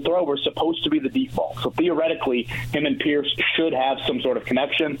strength as a thrower is supposed to be the default. So, theoretically, him and Pierce should have some sort of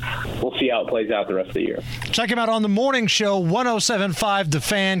connection. We'll see how it plays out the rest of the year. Check him out on the morning show, 107.5 The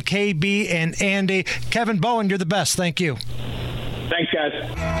Fan, KB and Andy. Kevin Bowen, you're the best. Thank you. Thanks, guys.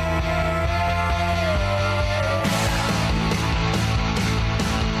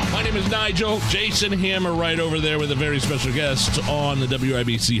 My name is Nigel. Jason Hammer right over there with a very special guest on the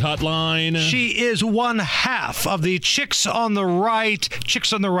WIBC hotline. She is one half of the Chicks on the Right,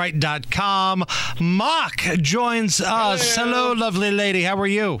 chicksontheright.com. Mock joins us. Hello, lovely lady. How are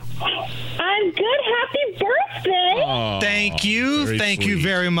you? I'm good. Happy birthday. Oh, thank you. Thank you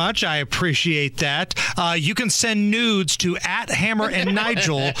very much. I appreciate that. You can send nudes to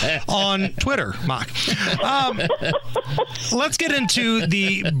 @Hammer&Nigel on Twitter, Mock. Let's get into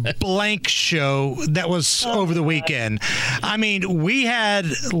the blank show that was over the weekend. I mean, we had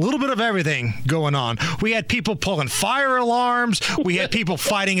a little bit of everything going on. We had people pulling fire alarms. We had people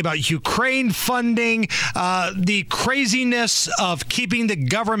fighting about Ukraine funding, the craziness of keeping the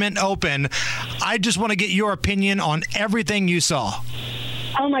government open. I just want to get your opinion on everything you saw.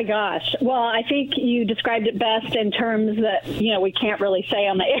 Oh, my gosh. Well, I think you described it best in terms that, we can't really say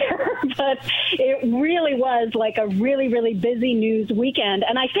on the air, but it really was like a really, really busy news weekend.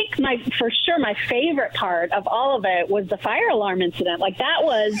 And I think for sure my favorite part of all of it was the fire alarm incident. Like, that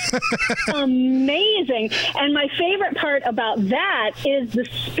was amazing. And my favorite part about that is the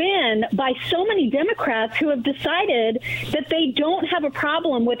spin by so many Democrats who have decided that they don't have a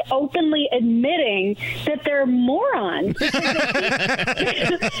problem with openly admitting that they're morons.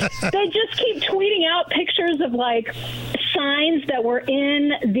 They just keep tweeting out pictures of signs that were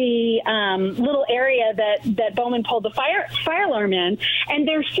in the little area that Bowman pulled the fire alarm in, and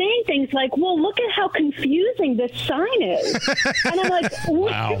they're saying things like, well, look at how confusing this sign is. And I'm like,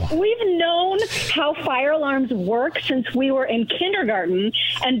 wow. We've known how fire alarms work since we were in kindergarten,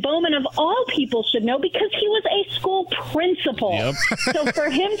 and Bowman of all people should know because he was a school principal. Yep. So for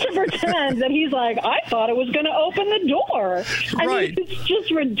him to pretend that he's like, I thought it was going to open the door. I mean, it's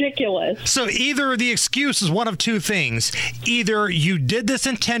just ridiculous. So either the excuse is one of two things. Either you did this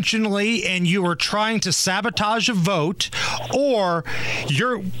intentionally and you were trying to sabotage a vote, or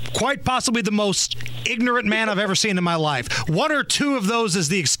you're quite possibly the most ignorant man I've ever seen in my life. One or two of those is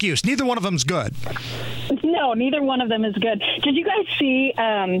the excuse. Neither one of them's good. No, neither one of them is good. Did you guys see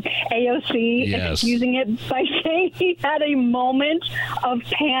AOC excusing it by saying he had a moment of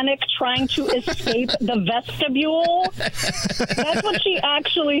panic trying to escape the vestibule? That's what she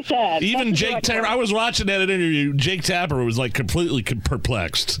actually said. Even Jake Tapper, I was watching that interview. Jake Tapper was completely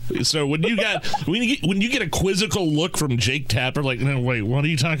perplexed. So when you get a quizzical look from Jake Tapper, no, wait, what are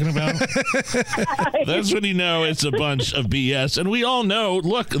you talking about? That's when you know it's a bunch of BS. And we all know,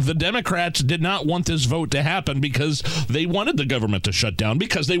 look, the Democrats did not want this vote to happen because they wanted the government to shut down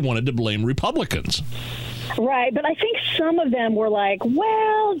because they wanted to blame Republicans. Right, but I think some of them were like,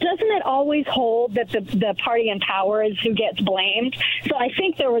 well, doesn't it always hold that the party in power is who gets blamed? So I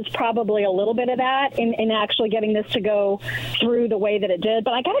think there was probably a little bit of that in actually getting this to go through the way that it did.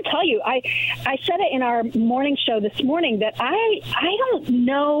 But I got to tell you, I said it in our morning show this morning that I don't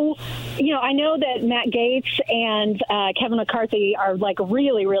know I know that Matt Gaetz and Kevin McCarthy are like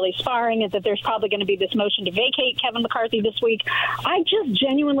really, really sparring, and that there's probably going to be this motion to vacate Kevin McCarthy this week. I just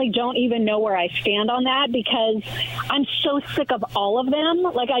genuinely don't even know where I stand on that, because I'm so sick of all of them.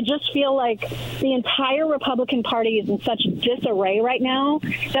 Like, I just feel like the entire Republican Party is in such disarray right now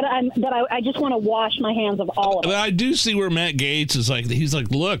that I just want to wash my hands of all of it. But I do see where Matt Gaetz is like, he's like,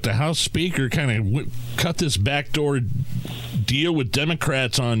 look, the House Speaker kind of cut this backdoor deal with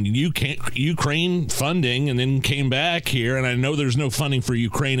Democrats on Ukraine funding, and then came back here. And I know there's no funding for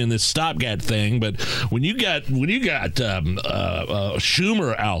Ukraine in this stopgap thing, but when you got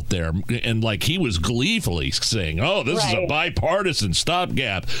Schumer out there, and like he was gleefully saying, "Oh, this is a bipartisan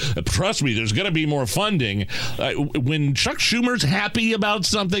stopgap. Trust me, there's going to be more funding." When Chuck Schumer's happy about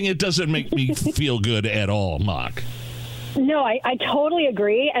something, it doesn't make me feel good at all, Mock. No, I totally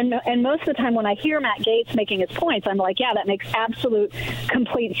agree. And most of the time when I hear Matt Gaetz making his points, I'm like, yeah, that makes absolute,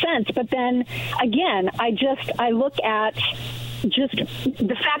 complete sense. But then, again, I look at just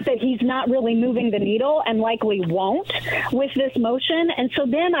the fact that he's not really moving the needle and likely won't with this motion. And so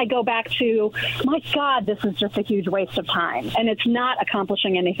then I go back to, my God, this is just a huge waste of time. And it's not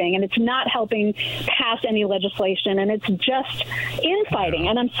accomplishing anything. And it's not helping pass any legislation. And it's just infighting.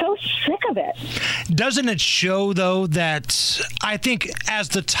 And I'm so sick of it. Doesn't it show, though, that I think as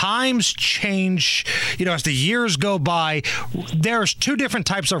the times change, as the years go by, there's two different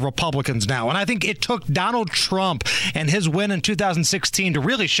types of Republicans now. And I think it took Donald Trump and his win in 2016 to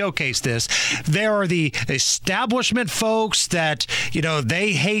really showcase this. There are the establishment folks that,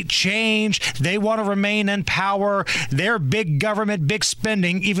 they hate change. They want to remain in power. They're big government, big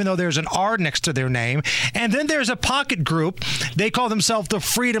spending, even though there's an R next to their name. And then there's a pocket group. They call themselves the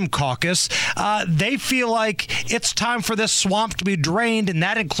Freedom Caucus. They feel like it's time for this swamp to be drained, and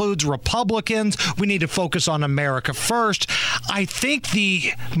that includes Republicans. We need to focus on America first. I think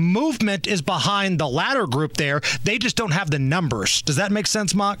the movement is behind the latter group there. They just don't have the numbers. Does that make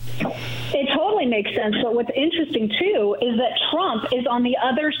sense, Mock? It totally makes sense. But what's interesting, too, is that Trump is on the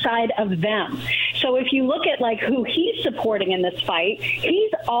other side of them. So if you look at like who he's supporting in this fight,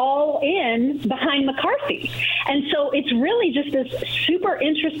 he's all in behind McCarthy. And so it's really just this super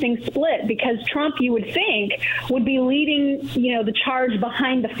interesting split, because Trump, you would think, would be leading, the charge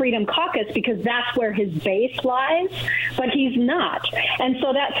behind the Freedom Caucus, because that's where his base lies, but he's not. And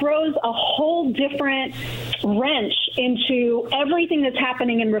so that throws a whole different wrench into everything that's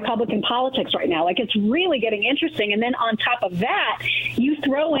happening in Republican politics right now. Like, it's really getting interesting. And then on top of that, you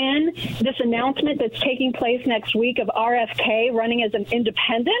throw in this announcement that's taking place next week of RFK running as an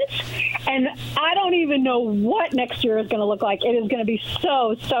independent. And I don't even know what next year is going to look like. It is going to be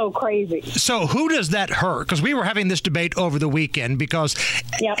so crazy. So who does that hurt? Because we were having this debate over the weekend, because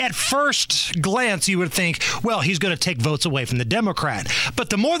at first glance you would think, well, he's going to take votes away from the Democrat. But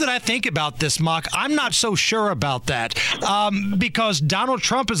the more that I think about this, Mock, I'm not so sure about that, because Donald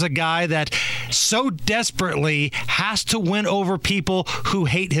Trump is a guy that so desperately has to win over people who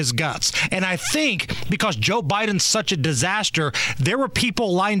hate his guts. And I think because Joe Biden's such a disaster, there were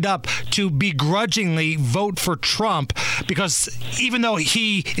people lined up to begrudgingly vote for Trump, because even though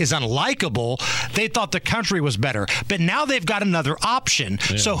he is unlikable, they thought the country was better. But now they've got another option.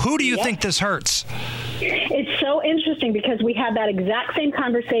 Yeah. So who do you think this hurts? It's so interesting, because we had that exact same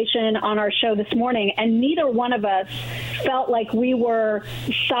conversation on our show this morning, and neither one of us felt like we were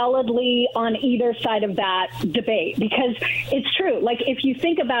solidly on either side of that debate. Because it's true. Like, if you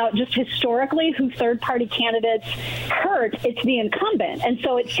think about just historically who third-party candidates hurt, it's the incumbent. And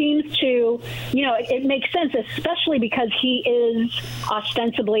so it seems to, it makes sense, especially because he is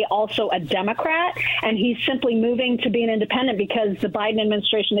ostensibly also a Democrat, and he's simply moving to be an independent because the Biden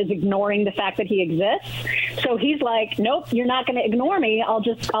administration is ignoring the fact that he exists. So he's like, nope, you're not going to ignore me. I'll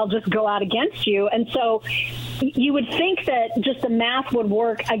just go out against you. And so you would think that just the math would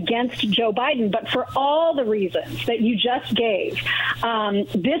work against Joe Biden, but for all the reasons that you just gave,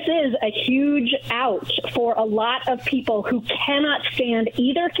 this is a huge out for a lot of people who cannot stand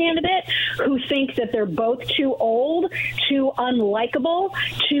either candidate, who think that they're both too old, too unlikable,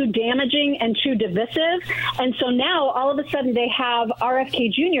 too damaging, and too divisive. And so now all of a sudden they have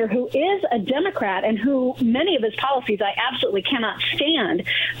RFK Jr., who is a Democrat and who many of his policies I absolutely cannot stand.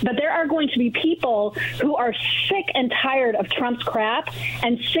 But there are going to be people who are sick and tired of Trump's crap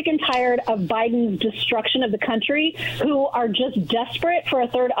and sick and tired of Biden's destruction of the country, who are just desperate for a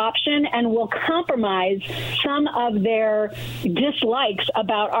third option and will compromise some of their dislikes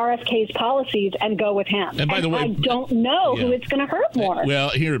about RFK's policies and go with him. And by the way, I don't know who it's going to hurt more. Well,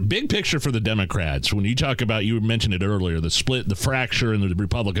 here, big picture for the Democrats. When you talk about, you mentioned it earlier, the split, the fracture in the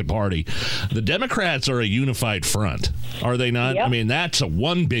Republican Party, the Democrats are a unified front, are they not? Yep. I mean, that's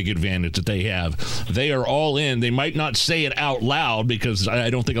one big advantage that they have. They are all in. They might not say it out loud because I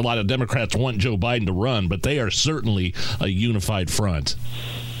don't think a lot of Democrats want Joe Biden to run, but they are certainly a unified front.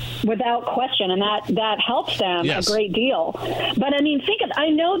 Without question, and that helps them a great deal. But I mean, I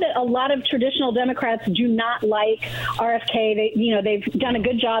know that a lot of traditional Democrats do not like RFK. They've done a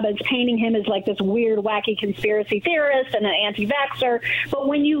good job as painting him as like this weird, wacky conspiracy theorist and an anti-vaxxer. But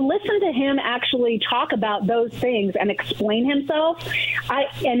when you listen to him actually talk about those things and explain himself,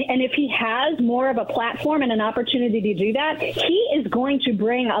 and if he has more of a platform and an opportunity to do that, he is going to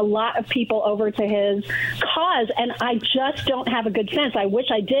bring a lot of people over to his cause. And I just don't have a good sense. I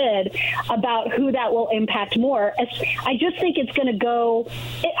wish I did. About who that will impact more. I just think it's going to go.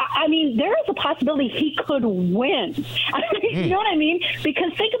 I mean, there is a possibility he could win. You know what I mean?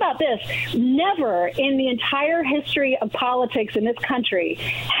 Because think about this. Never in the entire history of politics in this country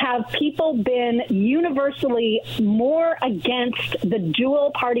have people been universally more against the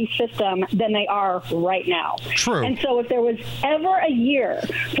dual party system than they are right now. True. And so if there was ever a year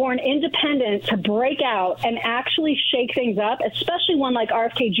for an independent to break out and actually shake things up, especially one like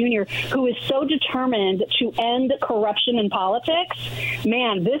RFK Jr., who is so determined to end corruption in politics,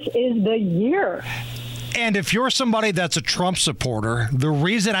 man, this is the year. And if you're somebody that's a Trump supporter, the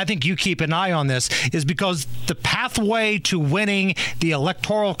reason I think you keep an eye on this is because the pathway to winning the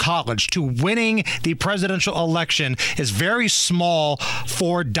Electoral College, to winning the presidential election, is very small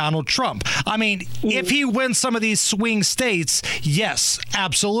for Donald Trump. I mean, if he wins some of these swing states, yes,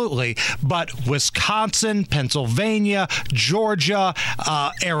 absolutely. But Wisconsin, Pennsylvania, Georgia,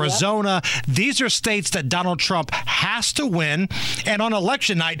 Arizona, these are states that Donald Trump has to win. And on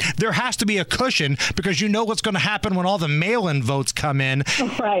election night, there has to be a cushion because you know what's going to happen when all the mail-in votes come in.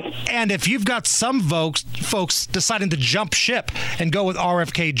 Right. And if you've got some folks deciding to jump ship and go with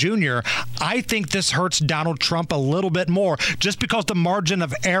RFK Jr., I think this hurts Donald Trump a little bit more just because the margin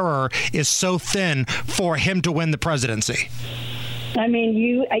of error is so thin for him to win the presidency. I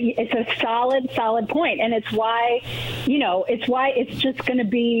mean, it's a solid point. And it's why it's just going to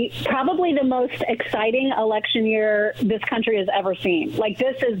be probably the most exciting election year this country has ever seen. Like,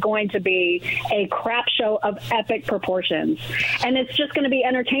 this is going to be a crap show of epic proportions. And it's just going to be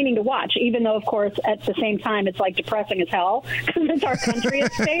entertaining to watch, even though, of course, at the same time, it's like depressing as hell because it's our country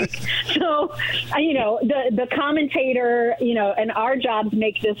at stake. So, the commentator, and our jobs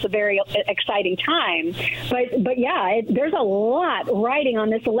make this a very exciting time. But yeah, there's a lot riding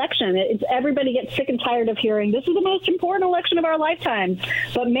on this election. Everybody gets sick and tired of hearing this is the most important election of our lifetimes.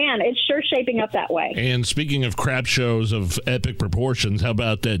 But man, it's sure shaping up that way. And speaking of crap shows of epic proportions, how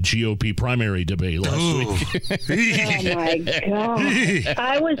about that GOP primary debate last week? Oh my God.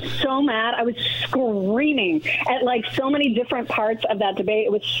 I was so mad. I was screaming at like so many different parts of that debate.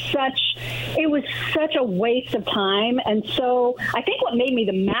 It was such a waste of time. And so I think what made me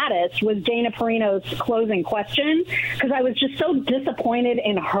the maddest was Dana Perino's closing question, because I was just so disappointed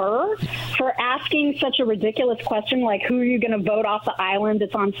in her for asking such a ridiculous question like, who are you going to vote off the island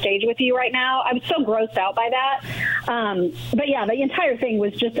that's on stage with you right now? I was so grossed out by that. But yeah, the entire thing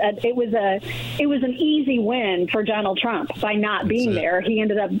was just it was an easy win for Donald Trump by not being there. He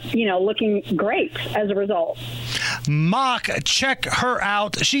ended up, looking great as a result. Mock, check her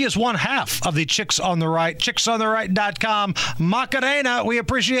out. She is one half of the Chicks on the Right, chicksontheright.com. Macarena, we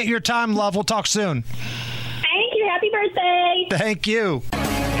appreciate your time, love. We'll talk soon. Thank you. Happy birthday. Thank you.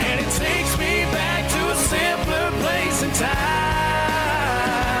 And it takes me back to a simpler place and time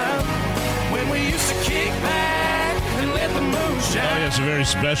when we used to kick back and let the moon shine. Oh, yeah, it's a very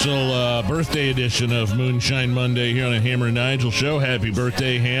special birthday edition of Moonshine Monday here on the Hammer and Nigel show. Happy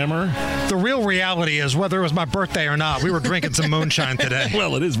birthday, Hammer. The real reality is, whether it was my birthday or not, we were drinking some moonshine today.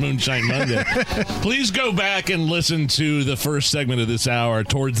 Well, it is Moonshine Monday. Please go back and listen to the first segment of this hour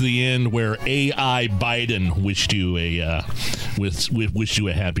towards the end where AI Biden wished you a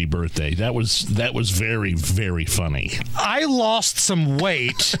happy birthday. That was very, very funny. I lost some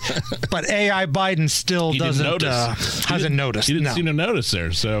weight, but AI Biden still hasn't noticed. You didn't seem even notice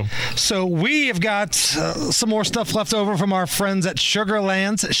there. So we have got some more stuff left over from our friends at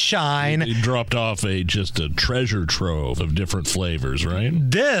Sugarland's Shine. He dropped off just a treasure trove of different flavors, right?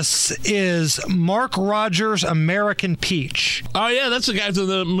 This is Mark Rogers' American Peach. Oh, yeah, that's the guy from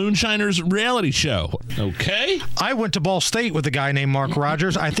the Moonshiners reality show. Okay. I went to Ball State with a guy named Mark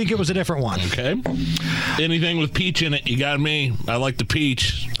Rogers. I think it was a different one. Okay. Anything with peach in it, you got me. I like the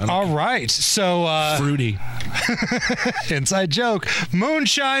peach. All right. So fruity. Inside joke.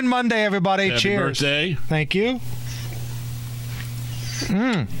 Moonshine Monday, everybody. Happy Cheers. Birthday. Thank you.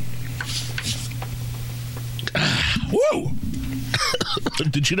 Woo!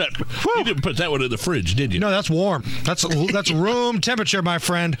 Did you not? You didn't put that one in the fridge, did you? No, that's warm. That's room temperature, my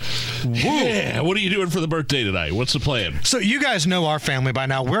friend. Woo. Yeah. What are you doing for the birthday tonight? What's the plan? So you guys know our family by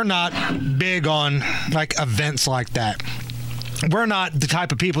now. We're not big on like events like that. We're not the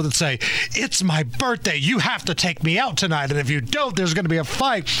type of people that say, it's my birthday, you have to take me out tonight, and if you don't, there's going to be a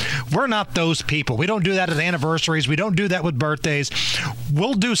fight. We're not those people. We don't do that at anniversaries. We don't do that with birthdays.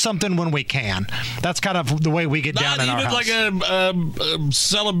 We'll do something when we can. That's kind of the way we get down in our house. Not even like a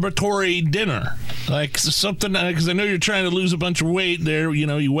celebratory dinner. Like something, because I know you're trying to lose a bunch of weight there. You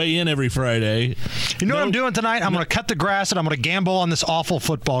know, you weigh in every Friday. You know what I'm doing tonight? I'm going to cut the grass, and I'm going to gamble on this awful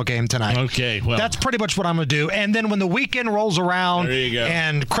football game tonight. Okay, well. That's pretty much what I'm going to do. And then when the weekend rolls around, there you go.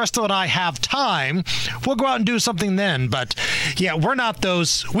 And Crystal and I have time, we'll go out and do something then. But yeah, we're not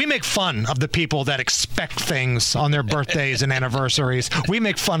those. We make fun of the people that expect things on their birthdays and anniversaries. We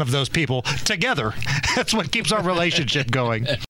make fun of those people together. That's what keeps our relationship going.